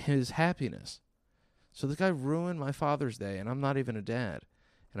his happiness. So this guy ruined my Father's Day, and I'm not even a dad.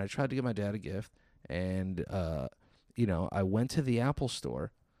 And I tried to get my dad a gift, and, I went to the Apple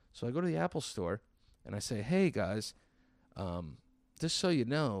store. So I go to the Apple store, and I say, hey, guys, just so you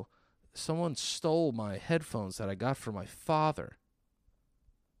know, someone stole my headphones that I got for my father.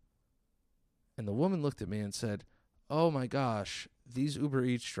 And the woman looked at me and said, oh, my gosh, these Uber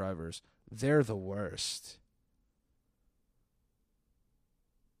Eats drivers, they're the worst.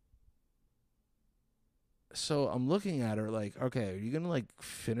 So I'm looking at her like, okay, are you gonna like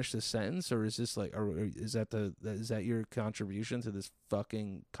finish the sentence, or is this like, or is that your contribution to this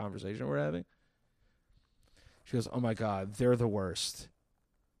fucking conversation we're having? She goes, oh my God, they're the worst.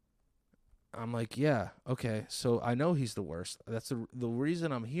 I'm like, yeah, okay, so I know he's the worst. That's the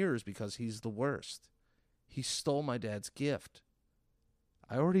reason I'm here is because he's the worst. He stole my dad's gift.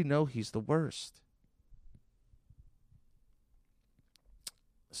 I already know he's the worst.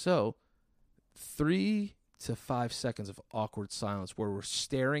 So 3 to 5 seconds of awkward silence where we're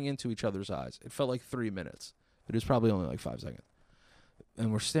staring into each other's eyes. It felt like 3 minutes, but it was probably only like 5 seconds.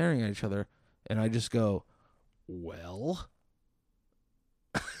 And we're staring at each other, and I just go, well?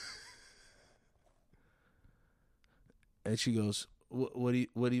 And she goes,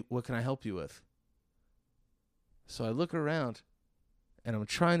 what can I help you with? So I look around, and I'm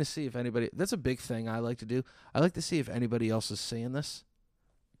trying to see if anybody, that's a big thing I like to do. I like to see if anybody else is seeing this.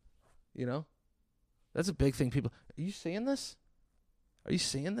 You know? That's a big thing. People, are you seeing this? Are you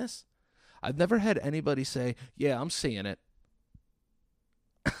seeing this? I've never had anybody say, yeah, I'm seeing it.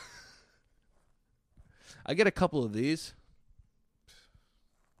 I get a couple of these.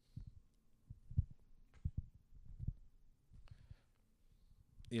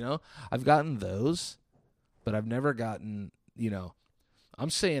 You know, I've gotten those, but I've never gotten, I'm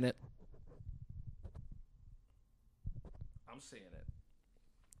seeing it. I'm seeing it.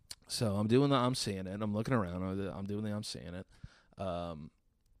 So I'm doing the I'm seeing it. I'm looking around. I'm doing the I'm seeing it.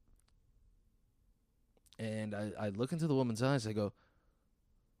 And I look into the woman's eyes. I go,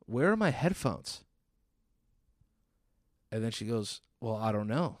 where are my headphones? And then she goes, well, I don't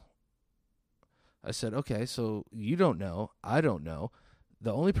know. I said, okay, so you don't know. I don't know.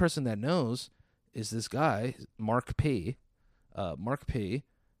 The only person that knows is this guy, Mark P. Mark P.,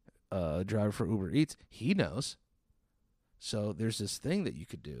 driver for Uber Eats. He knows. So there's this thing that you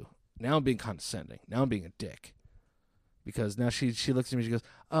could do. Now I'm being condescending. Now I'm being a dick. Because now she looks at me and she goes,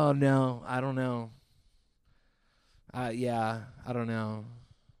 oh, no, I don't know. Yeah, I don't know.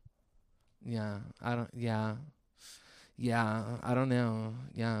 Yeah, I don't, yeah. Yeah, I don't know.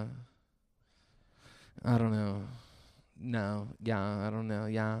 Yeah. I don't know. No, yeah, I don't know.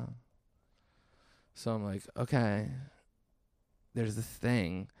 Yeah. So I'm like, okay. There's this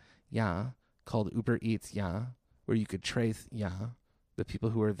thing, yeah, called Uber Eats, yeah, where you could trace, yeah, the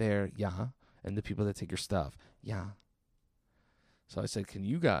people who are there, yeah, and the people that take your stuff, yeah. So I said, can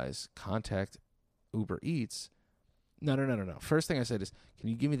you guys contact Uber Eats? No. First thing I said is, can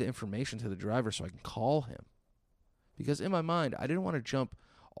you give me the information to the driver so I can call him? Because in my mind, I didn't want to jump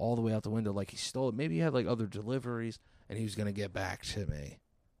all the way out the window like he stole it. Maybe he had like other deliveries and he was going to get back to me.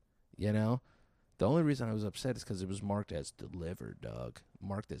 You know? The only reason I was upset is because it was marked as delivered, dog.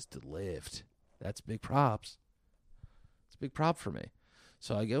 Marked as delivered. That's big props. It's a big prop for me.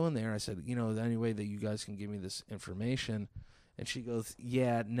 So I go in there. I said, is there any way that you guys can give me this information? And she goes,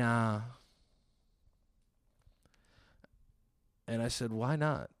 yeah, nah. And I said, why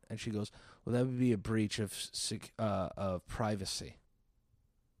not? And she goes, well, that would be a breach of privacy.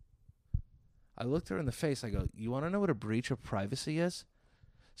 I looked her in the face. I go, you want to know what a breach of privacy is?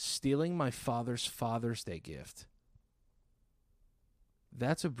 Stealing my Father's Day gift.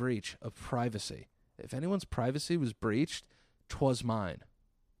 That's a breach of privacy. If anyone's privacy was breached, 'twas mine.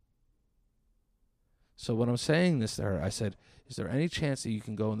 So when I'm saying this to her, I said, is there any chance that you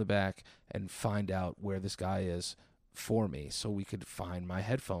can go in the back and find out where this guy is for me so we could find my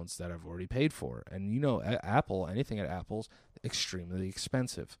headphones that I've already paid for? And Apple, anything at Apple's extremely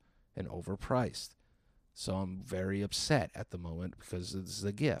expensive and overpriced. So I'm very upset at the moment because this is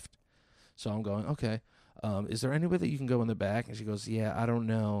a gift. So I'm going, okay, is there any way that you can go in the back? And she goes, yeah, I don't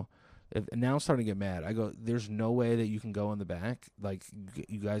know. And now I'm starting to get mad. I go, there's no way that you can go in the back? Like,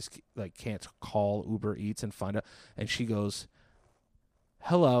 you guys can't call Uber Eats and find out? And she goes,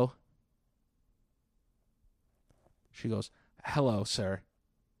 hello. She goes, Hello, sir.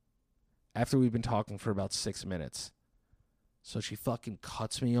 After we've been talking for about 6 minutes. So she fucking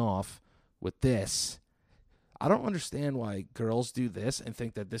cuts me off with this. I don't understand why girls do this and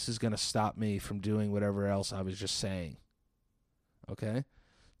think that this is going to stop me from doing whatever else I was just saying. Okay?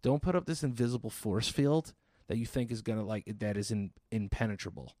 Don't put up this invisible force field that you think is going to, like, that is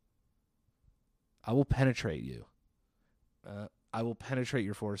impenetrable. I will penetrate you. I will penetrate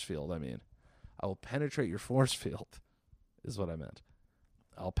your force field, I mean. I will penetrate your force field, is what I meant.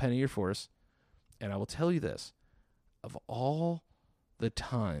 I'll penny your force, and I will tell you this. Of all the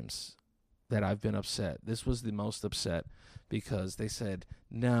times that I've been upset, this was the most upset because they said,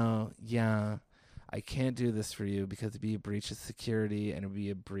 no, yeah, I can't do this for you because it'd be a breach of security and it'd be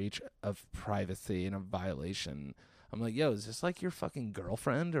a breach of privacy and a violation. I'm like, yo, is this like your fucking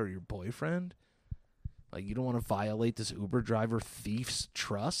girlfriend or your boyfriend? Like, you don't want to violate this Uber driver thief's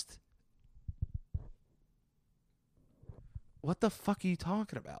trust? What the fuck are you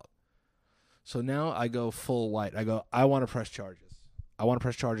talking about? So now I go full white. I go, I want to press charges. I want to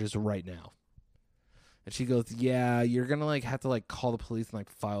press charges right now. And she goes, yeah, you're going to like have to like call the police and like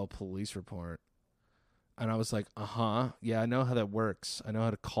file a police report. And I was like, uh-huh. Yeah, I know how that works. I know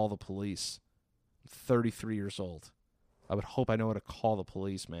how to call the police. I'm 33 years old. I would hope I know how to call the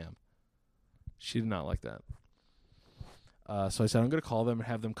police, ma'am. She did not like that. So I said, I'm going to call them and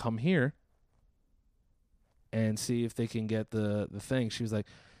have them come here and see if they can get the thing. She was like,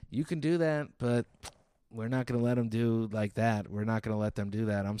 you can do that, but we're not going to let them do like that. We're not going to let them do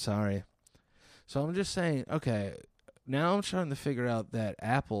that. I'm sorry. So I'm just saying, okay, now I'm trying to figure out that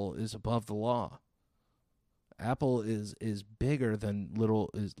Apple is above the law. Apple is bigger than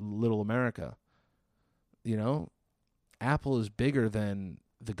little America. You know? Apple is bigger than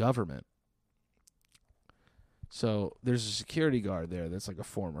the government. So there's a security guard there that's like a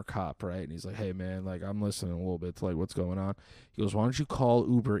former cop, right? And he's like, hey, man, like I'm listening a little bit to like what's going on. He goes, why don't you call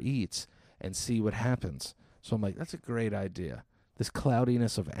Uber Eats and see what happens? So I'm like, that's a great idea. This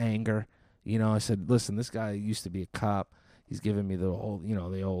cloudiness of anger. You know, I said, listen, this guy used to be a cop. He's giving me the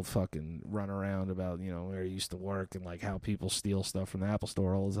old fucking run around about, you know, where he used to work and like how people steal stuff from the Apple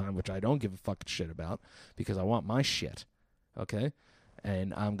store all the time, which I don't give a fucking shit about because I want my shit. Okay?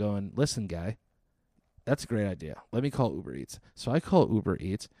 And I'm going, listen, guy. That's a great idea. Let me call Uber Eats. So I call Uber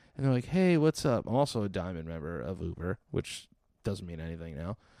Eats, and they're like, hey, what's up? I'm also a Diamond member of Uber, which doesn't mean anything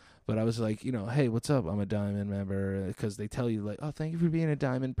now. But I was like, you know, hey, what's up? I'm a Diamond member. Because they tell you, like, oh, thank you for being a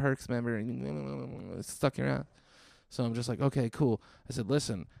Diamond Perks member. And it's stuck around. So I'm just like, okay, cool. I said,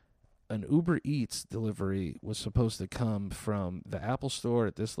 listen, an Uber Eats delivery was supposed to come from the Apple store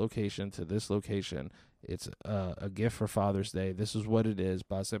at this location to this location. It's a gift for Father's Day. This is what it is.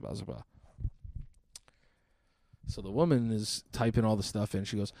 Blah, blah, blah, blah. So the woman is typing all the stuff in.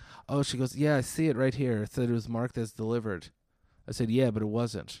 She goes, yeah, I see it right here. It said it was marked as delivered. I said, yeah, but it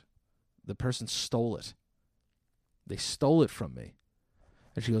wasn't. The person stole it. They stole it from me.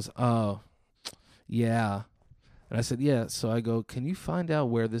 And she goes, oh, yeah. And I said, yeah. So I go, can you find out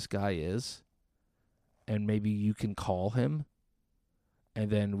where this guy is? And maybe you can call him. And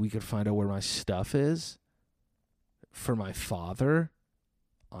then we could find out where my stuff is for my father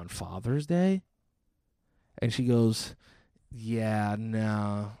on Father's Day. And she goes, yeah,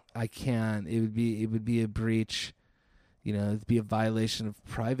 no, I can't. It would be a breach. You know, it'd be a violation of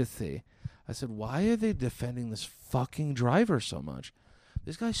privacy. I said, why are they defending this fucking driver so much?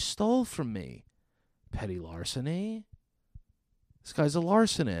 This guy stole from me. Petty larceny? This guy's a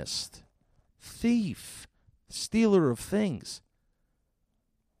larcenist. Thief. Stealer of things.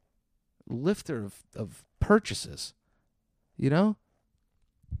 Lifter of purchases. You know?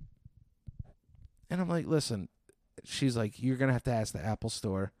 And I'm like, listen, she's like, you're going to have to ask the Apple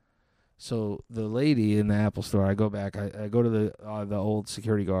store. So the lady in the Apple store, I go back, I go to the old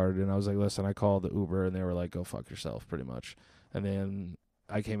security guard, and I was like, listen, I called the Uber, and they were like, go fuck yourself, pretty much. And then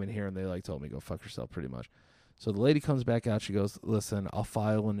I came in here, and they like told me, go fuck yourself, pretty much. So the lady comes back out, she goes, listen, I'll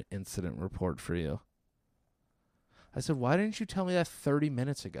file an incident report for you. I said, why didn't you tell me that 30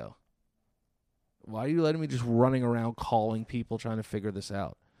 minutes ago? Why are you letting me just running around calling people trying to figure this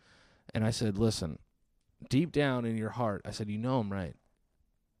out? And I said, listen, deep down in your heart, I said, you know I'm right.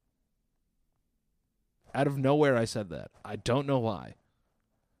 Out of nowhere, I said that. I don't know why.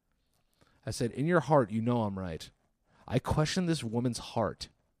 I said, in your heart, you know I'm right. I questioned this woman's heart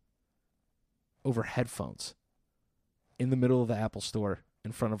over headphones in the middle of the Apple store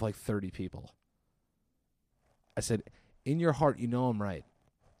in front of like 30 people. I said, in your heart, you know I'm right.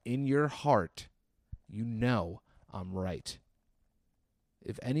 In your heart, you know I'm right.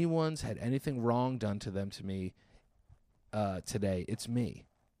 If anyone's had anything wrong done to them to me today, it's me.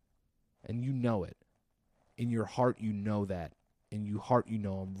 And you know it. In your heart, you know that. In your heart, you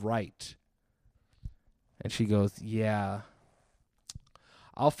know I'm right. And she goes, yeah,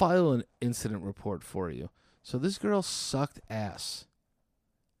 I'll file an incident report for you. So this girl sucked ass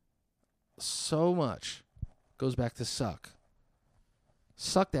so much. Goes back to suck.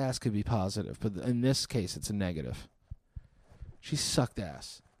 Sucked ass could be positive, but in this case, it's a negative. She sucked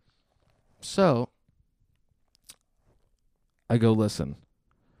ass. So I go, listen,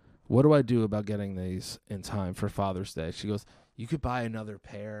 what do I do about getting these in time for Father's Day? She goes, you could buy another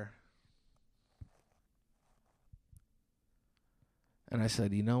pair. And I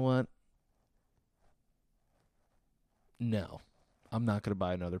said, you know what? No, I'm not going to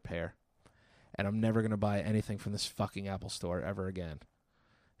buy another pair. And I'm never going to buy anything from this fucking Apple store ever again.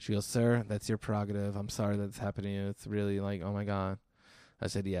 She goes, sir, that's your prerogative. I'm sorry that's happened to you. It's really like, oh my God. I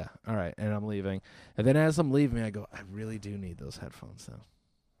said, yeah, all right. And I'm leaving. And then as I'm leaving, I go, I really do need those headphones though.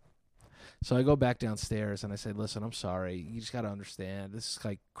 So I go back downstairs and I said, listen, I'm sorry. You just got to understand. This is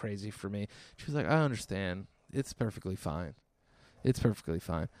like crazy for me. She was like, I understand. It's perfectly fine. It's perfectly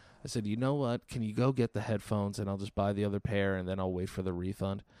fine. I said, you know what? Can you go get the headphones and I'll just buy the other pair and then I'll wait for the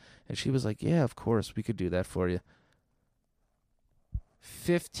refund? And she was like, yeah, of course. We could do that for you.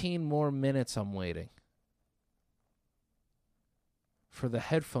 15 more minutes I'm waiting for the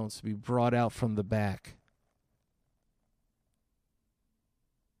headphones to be brought out from the back.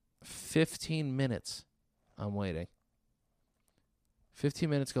 15 minutes I'm waiting. 15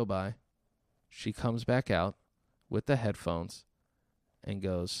 minutes go by. She comes back out with the headphones and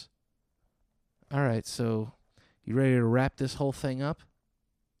goes, all right, so you ready to wrap this whole thing up?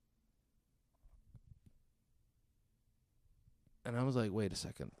 And I was like, wait a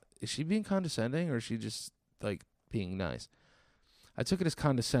second. Is she being condescending or is she just like being nice? I took it as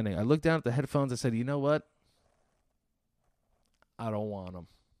condescending. I looked down at the headphones. I said, you know what? I don't want them.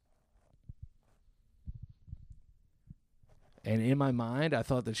 And in my mind, I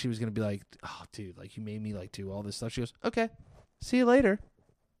thought that she was going to be like, oh, dude, like you made me like do all this stuff. She goes, okay, see you later.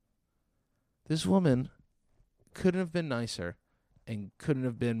 This woman couldn't have been nicer and couldn't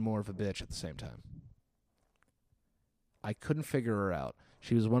have been more of a bitch at the same time. I couldn't figure her out.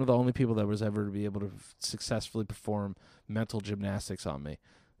 She was one of the only people that was ever to be able to successfully perform mental gymnastics on me.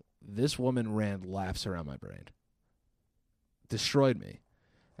 This woman ran laps around my brain. Destroyed me.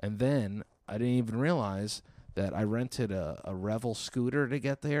 And then I didn't even realize that I rented a Revel scooter to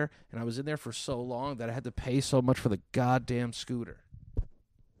get there, and I was in there for so long that I had to pay so much for the goddamn scooter.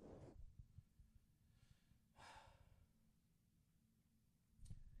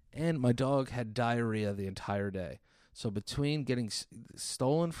 And my dog had diarrhea the entire day. So between getting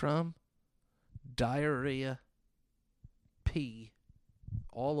stolen from, diarrhea, pee,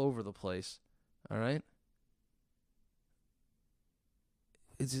 all over the place, all right?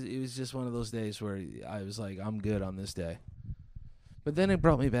 It was just one of those days where I was like, I'm good on this day. But then it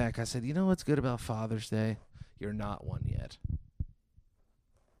brought me back. I said, you know what's good about Father's Day? You're not one yet.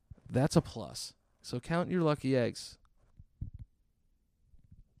 That's a plus. So count your lucky eggs.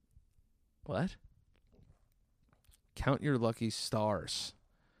 What? Count your lucky stars.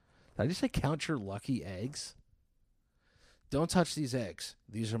 Did I just say count your lucky eggs? Don't touch these eggs.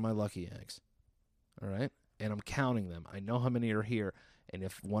 These are my lucky eggs. All right? And I'm counting them. I know how many are here. And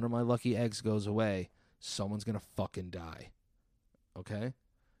if one of my lucky eggs goes away, someone's going to fucking die. Okay?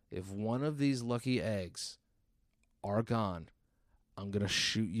 If one of these lucky eggs are gone, I'm going to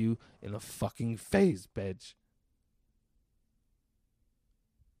shoot you in the fucking face, bitch.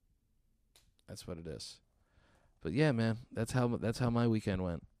 That's what it is. But yeah, man, that's how my weekend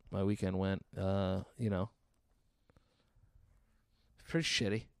went. My weekend went, pretty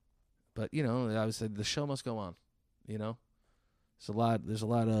shitty. But, I was the show must go on, There's a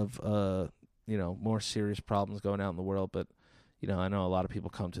lot of, more serious problems going out in the world. But, I know a lot of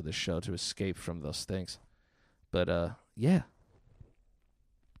people come to this show to escape from those things. But, yeah.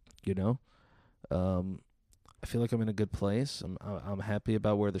 I feel like I'm in a good place. I'm happy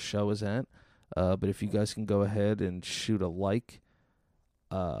about where the show is at. But if you guys can go ahead and shoot a like,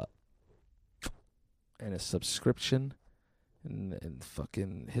 and a subscription, and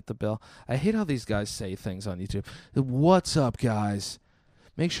fucking hit the bell. I hate how these guys say things on YouTube. What's up, guys?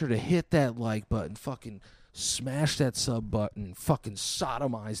 Make sure to hit that like button. Fucking smash that sub button. Fucking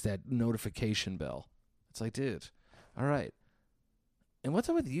sodomize that notification bell. It's like, dude, all right. And what's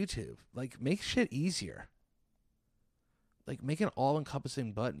up with YouTube? Like, make shit easier. Like, make an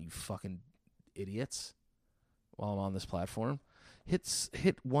all-encompassing button, you fucking idiots. While I'm on this platform,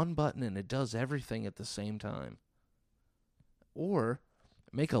 hit one button and it does everything at the same time. Or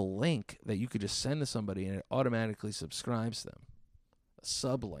make a link that you could just send to somebody and it automatically subscribes them. a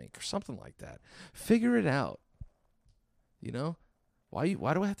sub link, or something like that. Figure it out. You know, why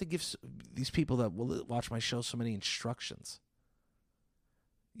do I have to give these people that will watch my show so many instructions?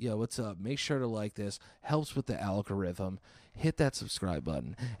 Yo, what's up? Make sure to like this. Helps with the algorithm. Hit that subscribe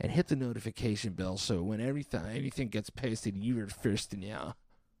button and hit the notification bell so when anything gets pasted, you're the first to know.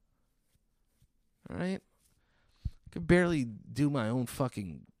 All right? I can barely do my own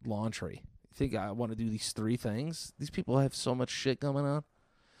fucking laundry. You think I want to do these 3 things? These people have so much shit going on.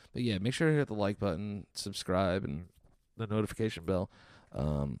 But yeah, make sure to hit the like button, subscribe, and the notification bell.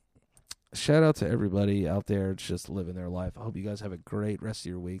 Shout out to everybody out there just living their life. I hope you guys have a great rest of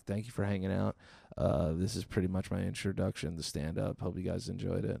your week. Thank you for hanging out. This is pretty much my introduction to stand-up. Hope you guys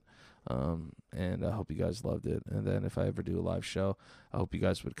enjoyed it. And I hope you guys loved it. And then if I ever do a live show, I hope you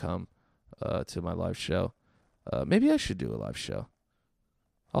guys would come to my live show. Maybe I should do a live show.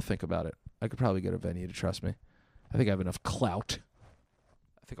 I'll think about it. I could probably get a venue to trust me. I think I have enough clout.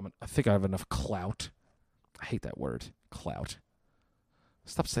 I think I have enough clout. I hate that word, clout.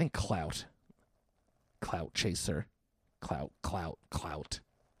 Stop saying clout. Clout chaser. Clout.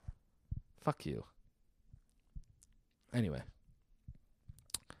 Fuck you. Anyway.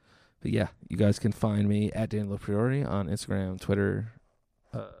 But yeah, you guys can find me at Daniel Priori on Instagram, Twitter,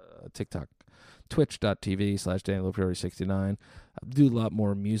 TikTok, twitch.tv/Daniel Priori 69. I do a lot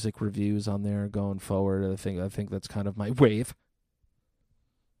more music reviews on there going forward. I think that's kind of my wave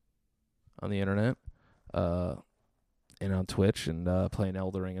on the internet. And on Twitch and playing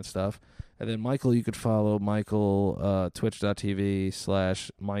Elden Ring and stuff. And then Michael, you could follow Michael,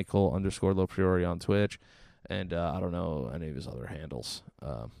 twitch.tv/Michael_Lopriori on Twitch. And I don't know any of his other handles.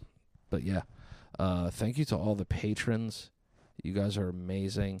 But yeah, thank you to all the patrons. You guys are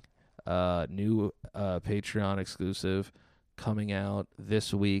amazing. New Patreon exclusive coming out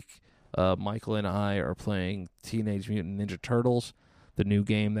this week. Michael and I are playing Teenage Mutant Ninja Turtles, the new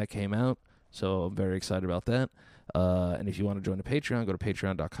game that came out. So I'm very excited about that. And if you want to join the Patreon, go to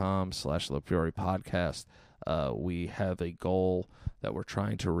patreon.com/Lopriori podcast. We have a goal that we're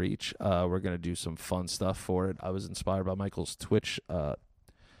trying to reach. We're going to do some fun stuff for it. I was inspired by Michael's Twitch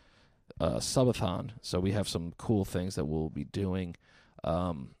subathon. So we have some cool things that we'll be doing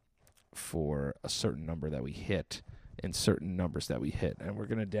for a certain number that we hit and certain numbers that we hit. And we're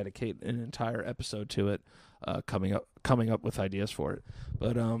going to dedicate an entire episode to it, coming up with ideas for it.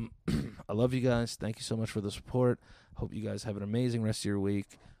 But I love you guys. Thank you so much for the support. Hope you guys have an amazing rest of your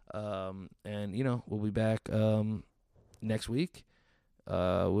week. And, we'll be back next week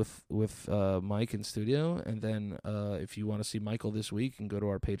with Mike in studio. And then if you want to see Michael this week, you can go to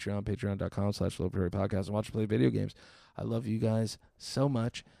our Patreon, patreon.com/Lopriori podcast and watch us play video games. I love you guys so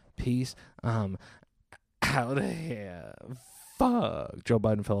much. Peace. Out of here. Fuck. Joe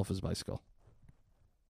Biden fell off his bicycle.